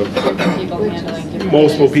layers of People handling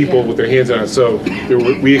multiple people with their hands on it. So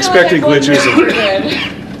we expected glitches.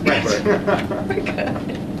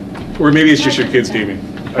 Or maybe it's just your kids, Damien.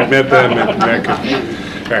 I met them and that could.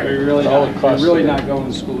 All We're right. really not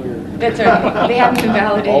going to school here. That's right, they haven't been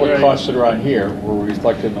validated. All the costs that are on here were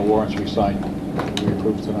reflected in the warrants we signed, we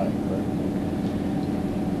approved tonight,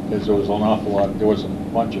 right? Because there was an awful lot, there was a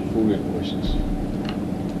bunch of food invoices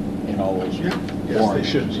in all those warrants. Yes, they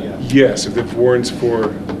should be, yeah. Yes, if the warrants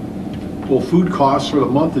for, Well, food costs for the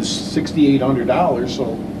month is $6,800,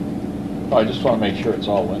 so. I just want to make sure it's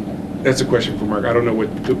all in there. that's a question for Mark. I don't know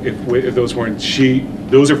if those weren't,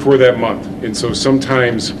 those are for that month. And so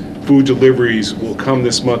sometimes food deliveries will come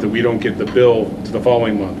this month and we don't get the bill to the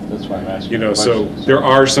following month. That's why I'm asking. You know, so there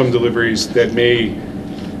are some deliveries that may,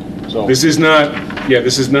 this is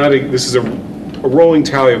a rolling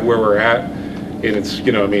tally of where we're at. And it's,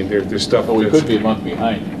 you know, I mean, there's stuff. But we could be a month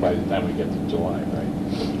behind by the time we get to July,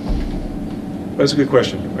 right? That's a good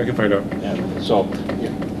question. I can find out. Yeah, so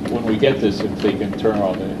when we get this, if they can turn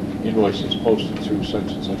all the invoices posted through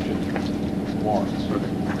such and such a warrants,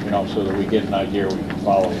 you know, so that we get an idea we can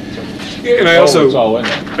follow it. So Yeah, and it's all in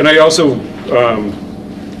there. I also,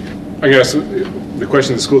 I guess the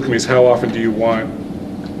question of the school committee is how often do you want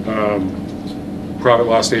profit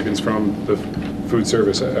loss statements from the food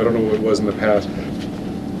service? I don't know what it was in the past.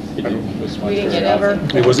 We didn't get ever.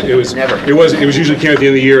 It was usually came at the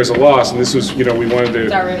end of the year as a loss, and this was, you know, we wanted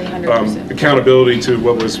It's already 100%. accountability to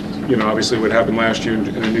what was, you know, obviously what happened last year in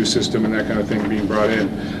a new system and that kind of thing being brought in.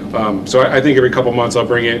 So I think every couple months I'll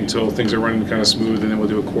bring it until things are running kind of smooth, and then we'll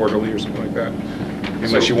do a quarterly or something like that.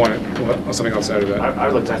 Unless you want something outside of that.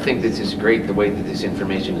 I think this is great, the way that this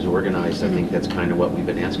information is organized. I think that's kind of what we've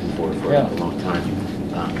been asking for a long time.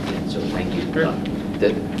 And so thank you.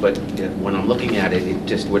 But when I'm looking at it, it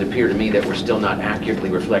just would appear to me that we're still not accurately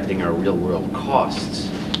reflecting our real-world costs.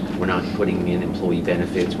 We're not putting in employee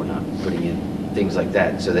benefits, we're not putting in things like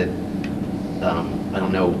that, so that, I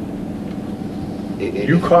don't know.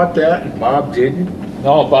 You caught that and Bob didn't?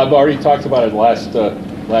 No, Bob already talked about it last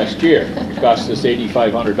year. It cost us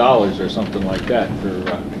 $8,500 or something like that for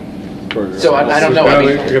So I don't know. I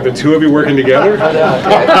mean, you got the two of you working together?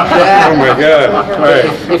 Oh my God! All right.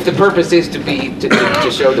 If the purpose is to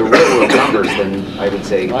show the real world numbers, then I would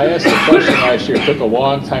say. I asked the question last year. It took a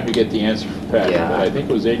long time to get the answer from Pat, but I think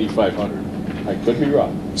it was $8,500. I could be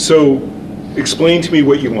wrong. So, explain to me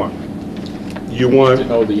what you want. You want to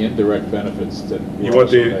know the indirect benefits that you want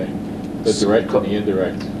the direct and the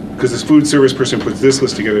indirect. Because this food service person puts this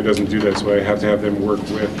list together, doesn't do that, so I have to have them work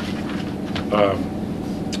with.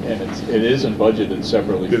 And it isn't budgeted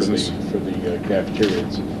separately for the cafeteria.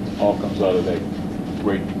 It all comes out of that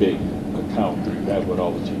great big account that you have with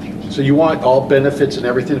all the teachers. So you want all benefits and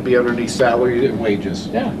everything to be underneath salary and wages?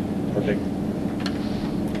 Yeah. Okay.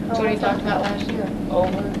 That's what we talked about last year,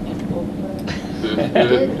 over and over.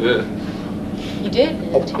 You did.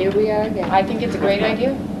 And here we are again. I think it's a great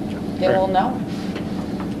idea. They will know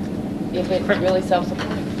if it's really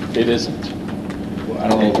self-supporting. It isn't. I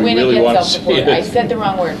don't know if we When it really gets want to see self-supporting. it. I said the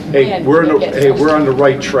wrong word. Hey, When we're it on gets the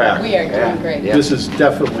right track. We are doing great. Yeah. This is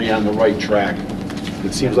definitely on the right track.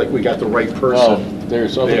 It seems like we got the right No, person.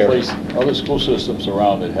 there's other there. other school systems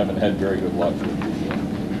around that haven't had very good luck with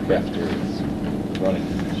the cafeterias, running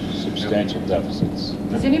substantial deficits.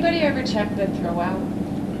 Does anybody ever check the throw-out?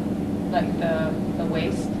 Like the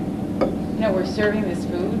waste? You know, we're serving this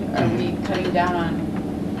food. Are we cutting down on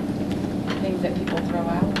things that people throw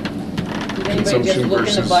out? Does anybody just Consumption look in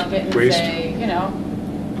the versus bucket and waste? say, you know,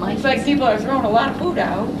 looks like people are throwing a lot of food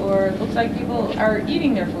out, or it looks like people are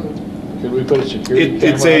eating their food? Could we put a security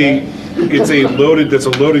It's camera on that's a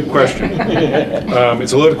loaded question.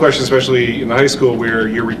 It's a loaded question, especially in the high school where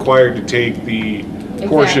you're required to take the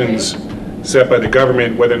portions set by the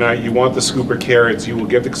government, whether or not you want the scoop of carrots, you will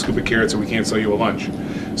get the scoop of carrots, or we can't sell you a lunch.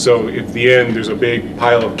 So if the end there's a big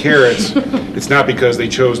pile of carrots, it's not because they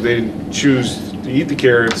didn't choose to eat the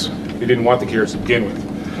carrots, they didn't want the carrots to begin with.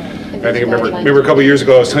 And I think I remember a couple of years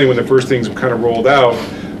ago, I was telling you when the first things kind of rolled out,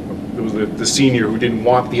 there was the senior who didn't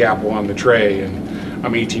want the apple on the tray, and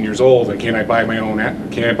I'm 18 years old, and can I buy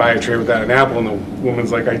a tray without an apple? And the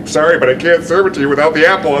woman's like, I'm sorry, but I can't serve it to you without the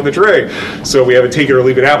apple on the tray. So we have a take it or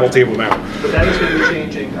leave it apple table now. But that is going to be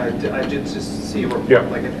changing. I did just see a report, Yeah.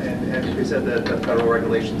 and they said that the federal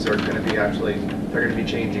regulations are going to be they're going to be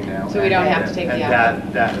changing now. So we don't have to take the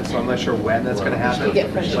apple. So I'm not sure when that's going to happen. You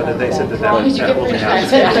get fresh But they said that As long as you that get will be fresh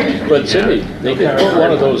happening. But Cindy, they can put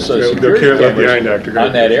one of those They'll security carry that behind cameras after.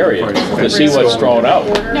 on that area to see what's thrown out.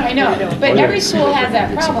 No, I know, but every school has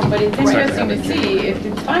that problem, but it's interesting to see, if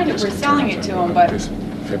it's fine if we're selling it to them, but This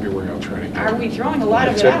February, I'll try to get are we throwing a lot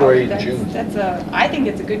of it out? February and June. I think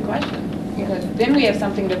it's a good question, because then we have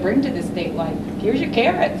something to bring to the state, like, here's your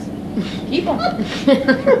carrots, keep them.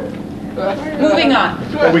 Moving on,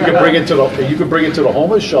 Or we could bring it you could bring it to the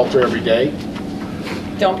homeless shelter every day.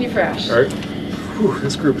 don't be fresh. All right. Whew,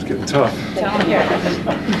 this group is getting tough. Tell them here,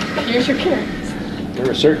 here's your carrots. There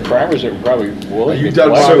are certain farmers that are probably willing Are you to done,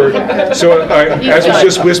 collect. So as was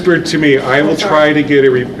just whispered to me, I will try to get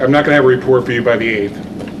I'm not going to have a report for you by the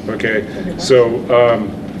 8th, okay? So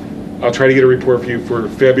I'll try to get a report for you for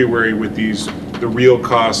February with the real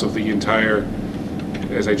costs of the entire,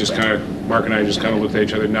 as Mark and I just kind of looked at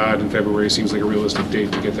each other, nod, and February seems like a realistic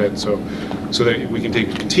date to get that, so that we can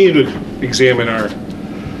continue to examine our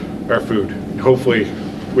food. And hopefully,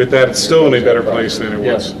 with that, it's still in a better place than it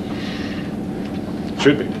was.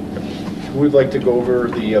 Should be. We'd like to go over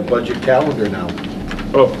the budget calendar now.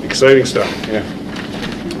 Oh, exciting stuff, yeah.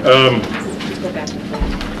 Let's go back to that.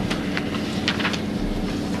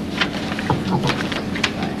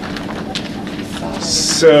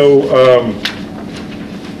 So,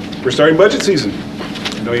 we're starting budget season.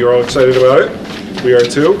 I know you're all excited about it. We are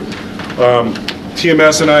too.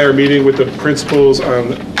 TMS and I are meeting with the principals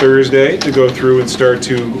on Thursday to go through and start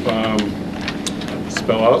to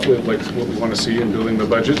spell out what we want to see in building the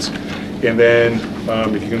budgets. And then,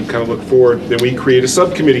 if you can kind of look forward, then we create a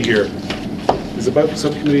subcommittee here. Is the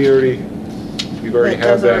subcommittee already, we've already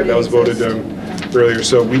had that, that was voted earlier.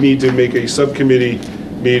 So we need to make a subcommittee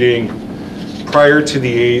meeting prior to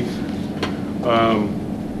the 8th.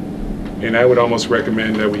 And I would almost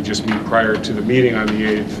recommend that we just meet prior to the meeting on the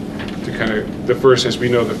 8th to kind of, the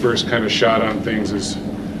first kind of shot on things is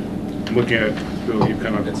looking at, Bill, you've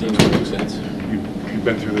kind of, That seems to make sense. you've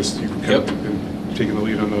been through this, you've kind of been taking the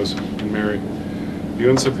lead on those, and Mary. You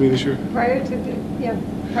on the subcommittee this year? Prior to the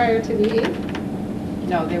 8th?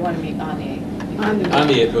 No, they want to meet on the 8th. On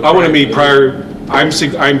the 8th. I want to meet prior, I'm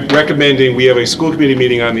recommending we have a school committee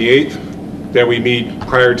meeting on the 8th, that we meet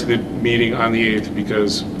prior to the meeting on the 8th,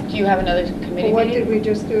 because Do you have another committee Well, what did meeting? we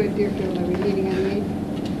just do at Deerfield? Are we meeting on the 8th?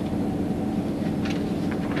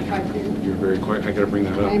 you're very quiet, I gotta bring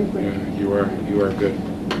that up. I am quick. Yeah, you are good.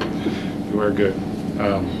 You are good.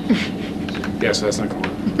 Yes, that's not gonna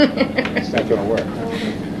work. It's not gonna work.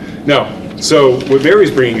 No, so what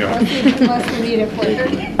Mary's bringing up, Unless we need it quicker.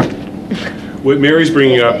 what Mary's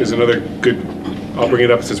bringing up is another good, I'll bring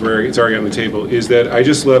it up since it's already on the table, is that I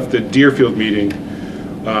just left the Deerfield meeting,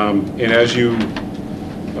 and as you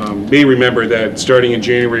may remember that starting in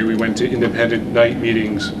January, we went to independent night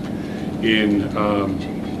meetings in,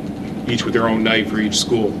 each with their own night for each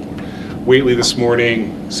school. Whately this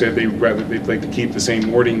morning said they'd like to keep the same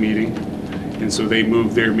morning meeting, and so they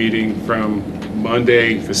moved their meeting from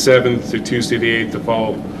Monday the 7th to Tuesday the 8th to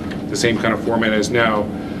follow the same kind of format as now.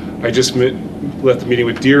 I just left the meeting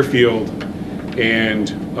with Deerfield, and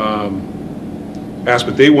asked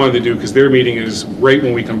what they wanted to do, because their meeting is right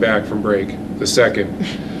when we come back from break, the 2nd.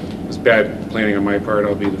 It was bad planning on my part,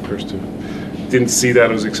 I'll be the first to. Didn't see that,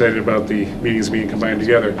 I was excited about the meetings being combined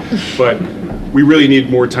together. But we really need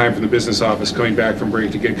more time from the business office coming back from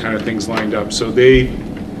break to get kind of things lined up. So they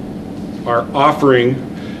are offering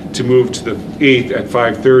to move to the 8th at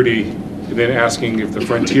 5:30, and then asking if the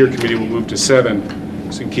Frontier Committee will move to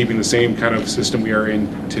 7, so keeping the same kind of system we are in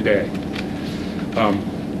today.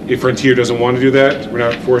 If Frontier doesn't want to do that, we're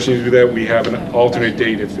not forcing you to do that. We have an alternate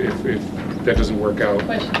date if that doesn't work out,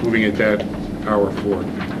 moving it that hour forward.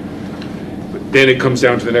 But then it comes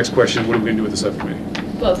down to the next question, what are we going to do with the subcommittee?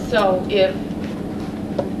 Well, so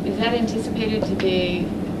is that anticipated to be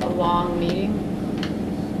a long meeting?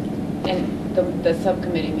 And the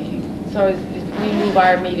subcommittee meeting? So if we move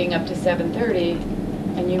our meeting up to 7:30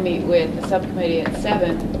 and you meet with the subcommittee at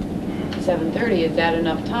 7:30, is that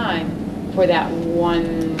enough time for that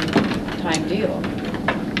one-time deal?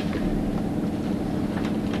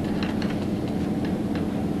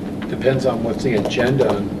 Depends on what's the agenda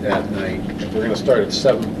on that night. If we're gonna start at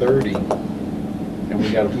 7:30, and we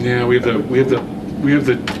gotta. Yeah, we have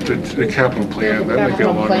the capital plan, that might be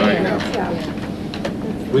a long night.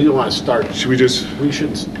 We don't wanna start. Should we just? We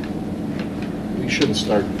shouldn't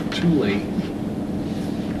start too late.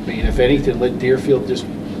 I mean, if anything, let Deerfield just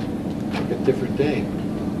pick a different day.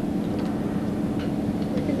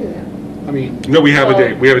 I mean. No, we have a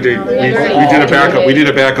date, we have a date. We did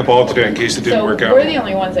a backup all today in case it didn't work out. So we're the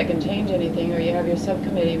only ones that can change anything, or you have your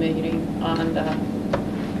subcommittee meeting on the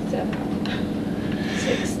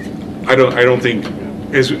 6th. I don't think,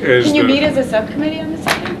 as Can you meet as a subcommittee on the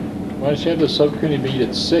 2nd? Why don't you have the subcommittee meet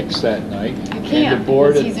at 6 that night? You And can't, the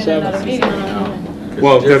board because at he's in another 7. meeting.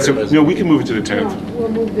 Well, we can move it to the 10th. We'll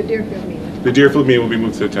move the Deerfield meeting. The Deerfield meeting will be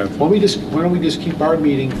moved to the 10th. Why don't we just keep our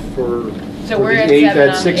meeting for So for we're the at 8th 7 at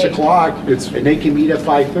on 6 the 8th. o'clock, and they can meet at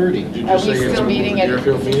 5:30. Are we still meeting at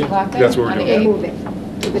 6 o'clock then? That's what we're on the doing. 8th? Move it.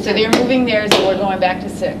 So they're moving theirs, and we're going back to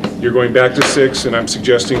 6. You're going back to 6, and I'm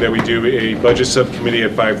suggesting that we do a budget subcommittee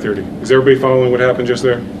at 5:30. Is everybody following what happened just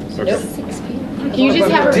there? Okay. Nope. Can you just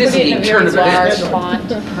have her put it in a very large font?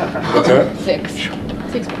 What's that? 6.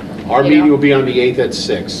 Our meeting will be on the 8th at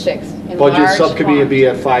 6. 6. in Budget large subcommittee will font. be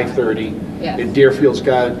at 5:30. Yes. And Deerfield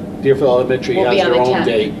Elementary Will has be on their the own 10th.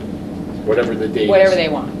 date, whatever the date is. Whatever they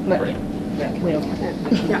want. Right.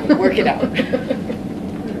 Work it out.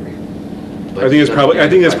 I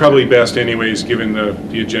think that's probably best anyways, given the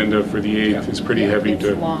agenda for the 8th. It's pretty heavy It's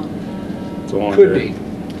to. long. It's a long Could day.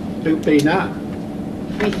 be. It may not.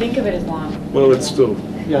 We think of it as long. Well, it's still,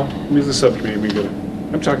 Yeah. I mean, the subcommittee,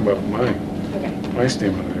 I'm talking about Okay. my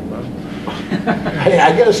stamina, Bob. Hey,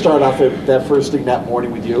 I gotta start off at that first thing that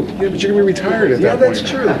morning with you. Yeah, but you're gonna be retired at Yeah, that point. that's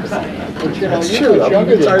true. That's You're true. much I'll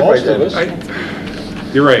younger be than retired by most of then. us.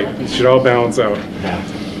 You're right, it should all balance out.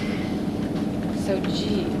 So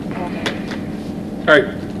G, okay. All right,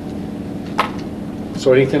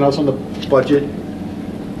 So anything else on the budget?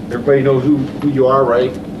 Everybody knows who you are,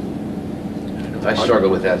 right? I struggle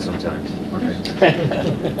with that sometimes. Is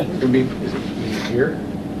it here?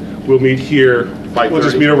 we'll meet here. We'll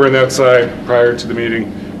just 5:30. meet over on that side prior to the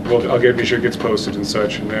meeting. I'll make sure it gets posted and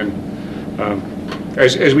such, and then,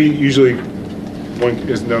 as we usually, one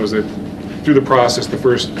knows that through the process, the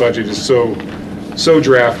first budget is so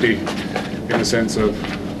drafty in the sense of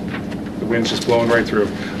the wind's just blowing right through.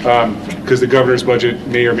 Because the governor's budget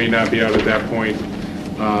may or may not be out at that point,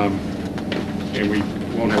 and we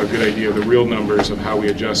won't have a good idea of the real numbers of how we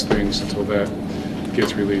adjust things until that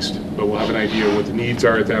gets released. But we'll have an idea of what the needs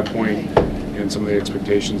are at that point and some of the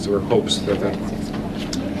expectations or hopes at that point.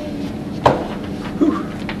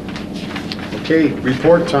 Okay,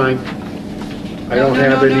 report time. I don't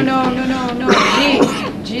have any. No,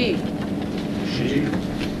 G.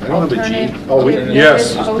 I don't have a G. Alternative- Oh,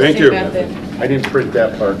 Yes, posting thank you. method. I didn't print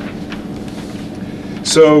that part.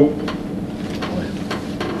 So,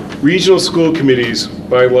 regional school committees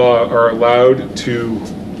by law are allowed to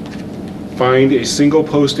find a single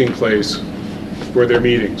posting place for their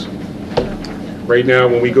meetings. Right now,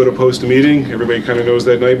 when we go to post a meeting, everybody kind of knows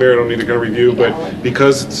that nightmare, I don't need to kind of review, but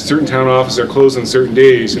because certain town offices are closed on certain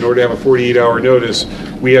days, in order to have a 48-hour notice,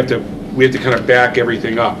 we have to kind of back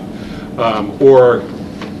everything up.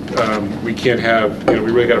 We can't have, we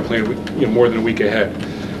really got to plan, more than a week ahead.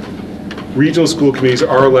 Regional school committees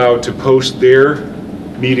are allowed to post their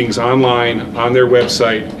meetings online on their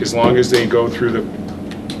website as long as they go through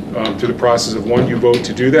the process of, one, you vote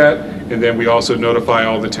to do that, and then we also notify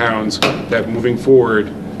all the towns that moving forward,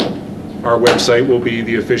 our website will be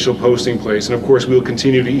the official posting place. And of course, we'll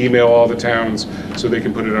continue to email all the towns so they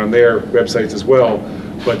can put it on their websites as well.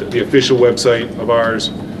 But the official website of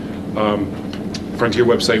ours Frontier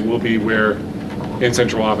website will be where, in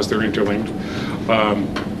central office, they're interlinked,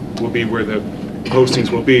 will be where the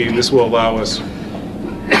postings will be. And this will allow us,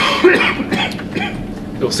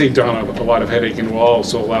 it'll save Donna a lot of headache, and will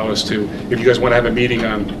also allow us to, if you guys want to have a meeting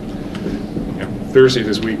on Thursday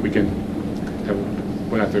this week, we can have,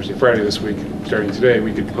 well, not Thursday, Friday this week, starting today,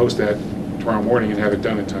 we could post that tomorrow morning and have it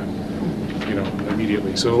done in time,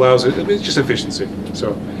 immediately. So it allows it's just efficiency.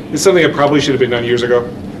 So it's something that probably should have been done years ago.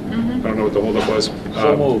 I don't know what the holdup was.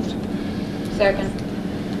 So moved. Second.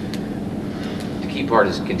 The key part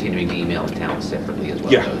is continuing to email the town separately as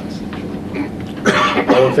well. Yeah.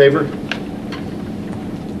 All in favor?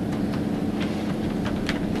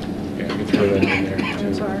 Yeah, we can throw that in there too.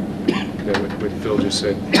 I'm sorry. What Phil just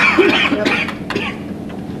said.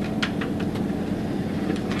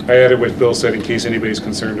 I added what Phil said in case anybody's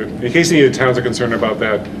concerned. In case any of the towns are concerned about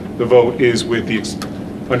that, the vote is with the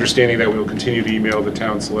understanding that we will continue to email the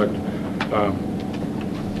town select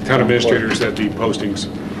town administrators at the postings.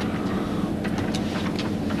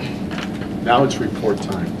 Now it's report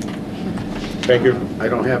time. Thank you. I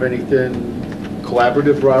don't have anything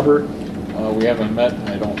collaborative, Robert. We haven't met,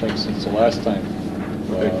 I don't think, since the last time.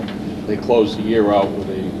 They closed the year out with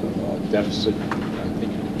a deficit, I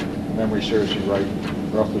think, memory serves you right,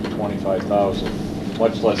 roughly 25,000,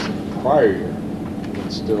 much less than the prior year, but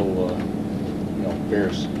still,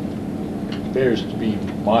 bears to be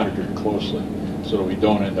monitored closely so that we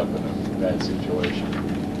don't end up in a bad situation.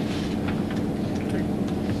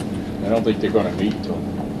 I don't think they're going to meet till,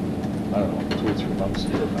 I don't know, 2 or 3 months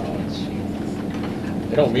here now.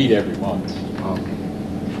 They don't meet every month.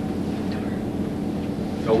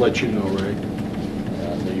 They'll let you know, right?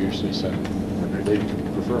 They usually send, they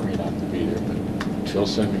prefer me not to be there, but they'll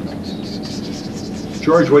send me notes.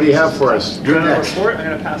 George, what do you have for us? You're next. Report, I'm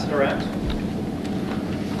going to pass it around.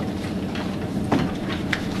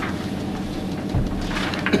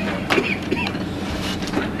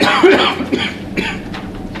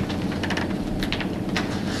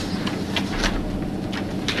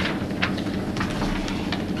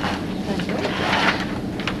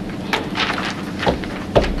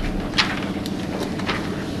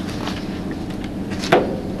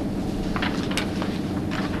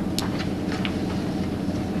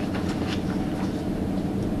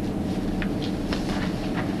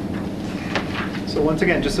 Once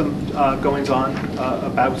again, just some goings on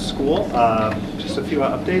about school. Just a few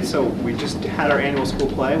updates. So we just had our annual school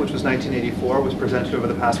play, which was 1984, was presented over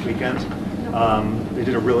the past weekend. They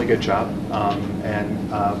did a really good job, and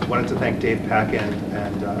wanted to thank Dave Peck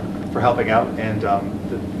and for helping out. And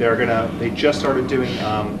they just started doing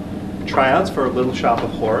tryouts for Little Shop of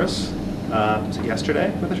Horrors. Was it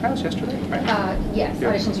yesterday? Were the tryouts yesterday? Right? Yes,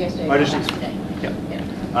 Yeah. auditions yesterday. Auditions Today.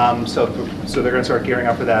 Yeah. So they're going to start gearing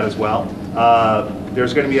up for that as well.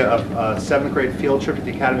 There's going to be a 7th grade field trip to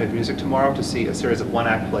the Academy of Music tomorrow to see a series of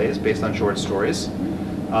one-act plays based on short stories.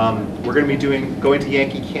 We're going to be going to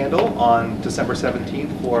Yankee Candle on December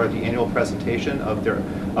 17th for the annual presentation of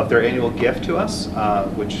their annual gift to us,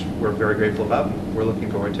 which we're very grateful about and we're looking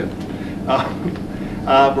forward to.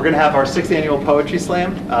 We're going to have our 6th annual Poetry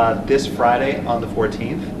Slam this Friday on the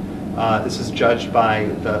 14th. This is judged by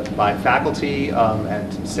faculty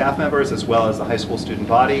and staff members, as well as the high school student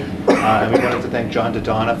body. And we wanted to thank John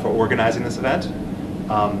Dodonna for organizing this event.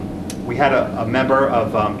 We had a member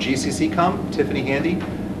of GCC come, Tiffany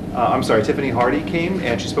Hardy came,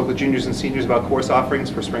 and she spoke with juniors and seniors about course offerings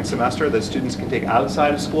for spring semester that students can take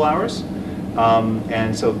outside of school hours.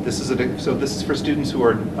 And so this is for students who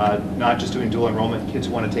are not just doing dual enrollment, kids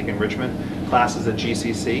who want to take enrichment classes at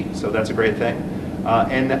GCC. So that's a great thing.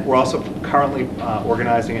 And we're also currently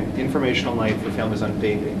organizing an informational night for families on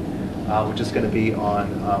vaping, which is going to be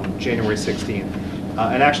on January 16th.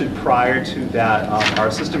 And actually prior to that, our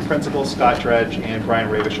assistant principal, Scott Dredge, and Brian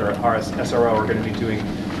Ravish, our SRO, are going to be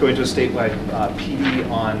going to a statewide PD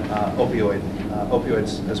on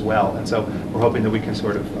opioids as well. And so we're hoping that we can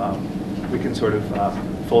sort of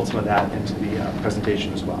fold some of that into the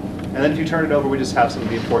presentation as well. And then if you turn it over, we just have some of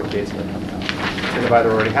the important dates that are coming up. That have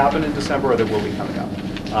either already happened in December or that will be coming up.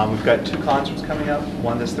 We've got 2 concerts coming up,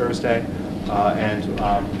 one this Thursday and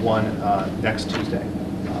one next Tuesday.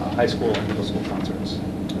 High school and middle school concerts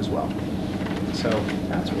as well. So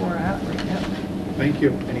that's where we're at right now. Thank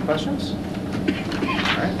you. Any questions? All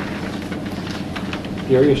right.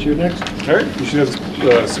 Darius, you're next. All right, you should have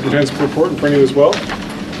the superintendent's report in front of you as well.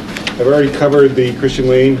 I've already covered the Christian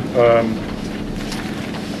Lane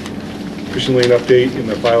update, and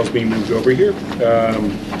the file's being moved over here.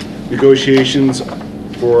 Negotiations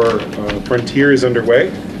for Frontier is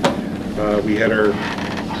underway. We had our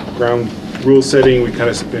ground rule setting,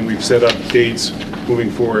 we've set up dates moving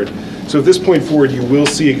forward. So at this point forward, you will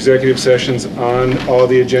see executive sessions on all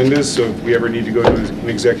the agendas, so if we ever need to go to an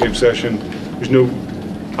executive session,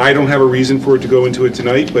 I don't have a reason for it to go into it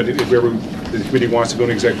tonight, but if ever the committee wants to go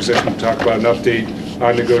into executive session to talk about an update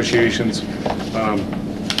on negotiations,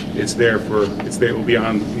 it will be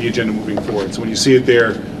on the agenda moving forward. So when you see it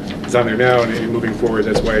there, it's on there now, and moving forward,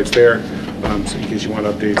 that's why it's there, so in case you want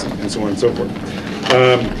updates and so on and so forth.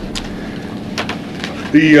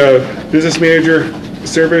 The business manager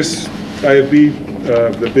service, IFB,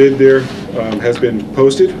 the bid there has been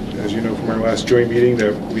posted, as you know from our last joint meeting,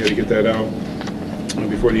 that we had to get that out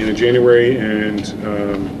before the end of January, and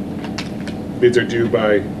bids are due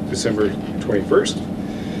by December 21st.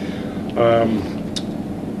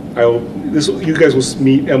 You guys will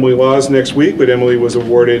meet Emily Laws next week, but Emily was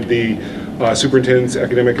awarded the Superintendent's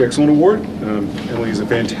Academic Excellence Award. Emily is a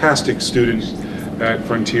fantastic student at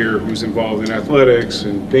Frontier who's involved in athletics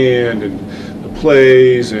and band and the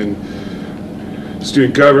plays and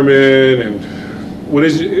student government and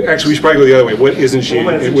actually we should probably go the other way. What isn't she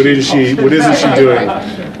doing?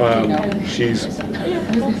 She's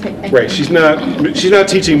right. She's not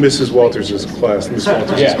teaching Mrs. Walters' class. Miss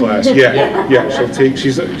Walters' class. Yeah.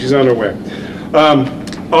 She's on her way.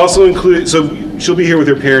 Also included. So she'll be here with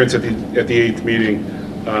her parents at the 8th meeting,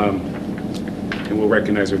 and we'll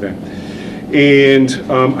recognize her then. And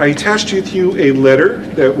I attached with you a letter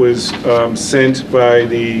that was sent by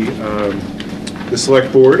the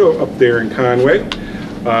select board up there in Conway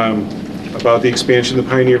about the expansion of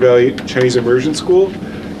the Pioneer Valley Chinese Immersion School.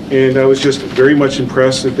 And I was just very much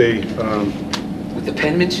impressed that they... with the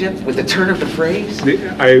penmanship, with the turn of the phrase?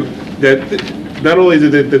 Not only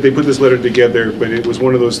did they put this letter together, but it was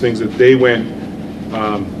one of those things that they went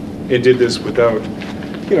and did this without...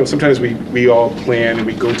 sometimes we all plan and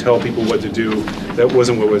we go tell people what to do. That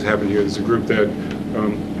wasn't what was happening here. There's a group that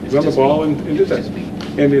was on the ball and did that.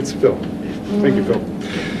 And it's Phil. Thank you, Phil.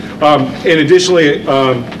 And additionally,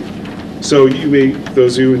 so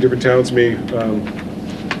those of you in different towns may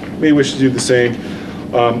wish to do the same.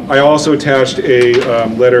 I also attached a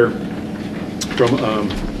letter from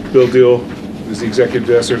Bill Deal, who's the executive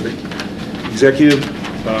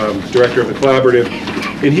director of the collaborative,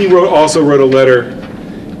 and he also wrote a letter.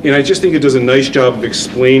 And I just think it does a nice job of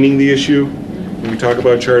explaining the issue. When we talk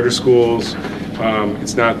about charter schools,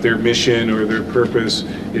 it's not their mission or their purpose,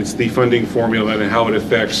 it's the funding formula and how it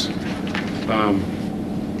affects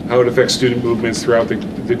student movements throughout the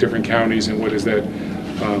different counties and what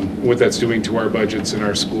that's doing to our budgets and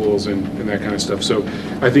our schools and that kind of stuff. So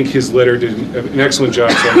I think his letter did an excellent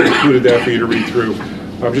job, so I included that for you to read through,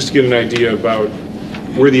 just to get an idea about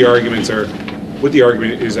where the arguments are, what the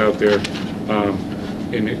argument is out there,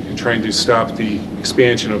 in trying to stop the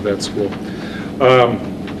expansion of that school.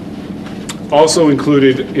 Also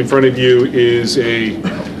included in front of you is I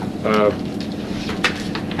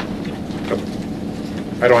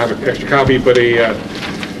don't have an extra copy, but a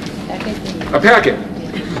packet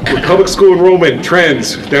with public school enrollment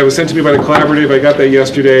trends that was sent to me by the collaborative. I got that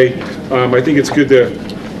yesterday. I think it's good to,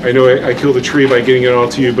 I know I killed a tree by getting it all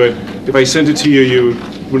to you, but if I sent it to you,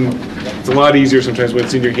 it's a lot easier sometimes when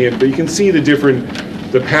it's in your hand, but you can see the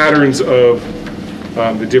patterns of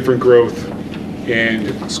the different growth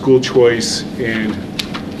and school choice and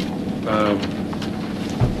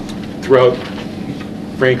throughout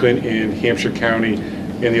Franklin and Hampshire County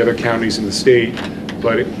and the other counties in the state.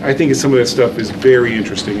 But I think some of that stuff is very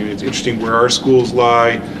interesting, and it's interesting where our schools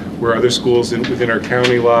lie, where other schools within our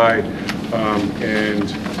county lie,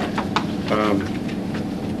 and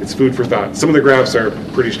it's food for thought. Some of the graphs are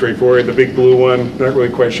pretty straightforward. The big blue one, not really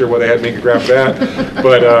quite sure why they had to make a graph of that,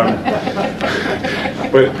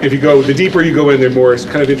 but if you go, the deeper you go in there, more it's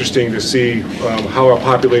kind of interesting to see how our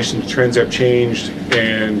population trends have changed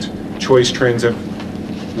and choice trends have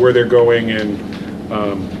where they're going, and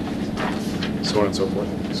so on and so forth.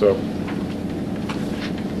 So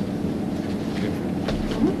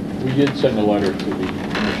we did send a letter to the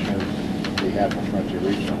commissioners on behalf of Frontier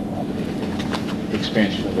Regional on the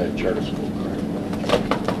expansion of that charter school.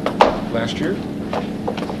 last year?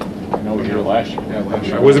 No, we were here last year. Yeah, last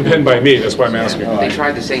year. It wasn't penned by me, that's why I'm asking. They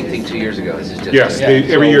tried the same thing 2 years ago. This is just yes,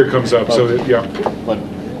 every year it comes up. So that, yeah. But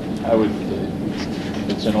I would, if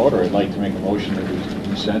it's in order, I'd like to make a motion that we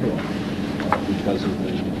send one because of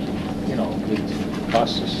the, you know, it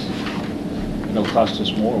costs us. It'll cost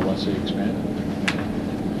us more once they expand it.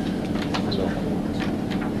 So.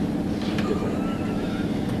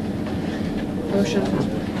 Motion.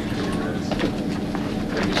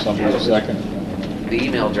 Maybe somebody second. The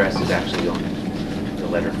email address is actually on the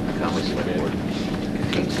letter from the Conway Select Board. It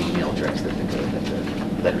contains the email address that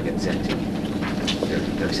the letter gets sent to.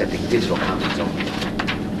 They're accepting digital copies only.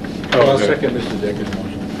 I'll okay. second Mr. Decker's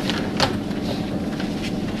motion.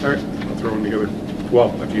 All right, I'll throw them together. Well,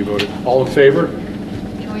 after you voted. All in favor?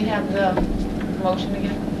 Can we have the motion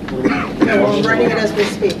again? No, we're writing it as we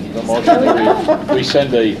speak. The motion, we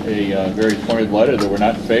send a very pointed letter that we're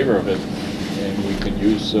not in favor of it, and we can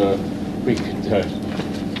use, we can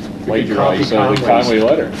plagiarize the Conway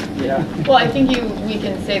letter. Yeah. Well, I think we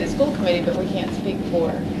can say the school committee, but we can't speak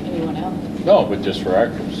for anyone else. No, but just for our,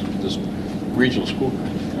 this regional school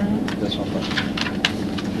committee. That's what I'm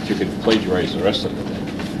saying. But you could plagiarize the rest of it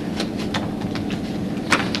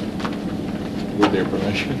with their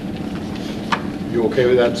permission. You okay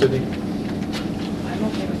with that, Sydney? I'm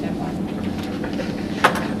okay with that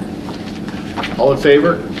one. All in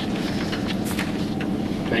favor?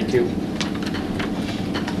 Thank you.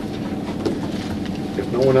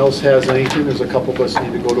 If no one else has anything, there's a couple of us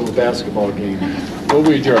need to go to a basketball game. Will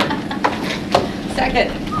we adjourn?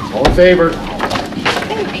 Second. All in favor?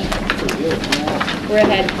 We're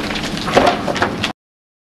ahead.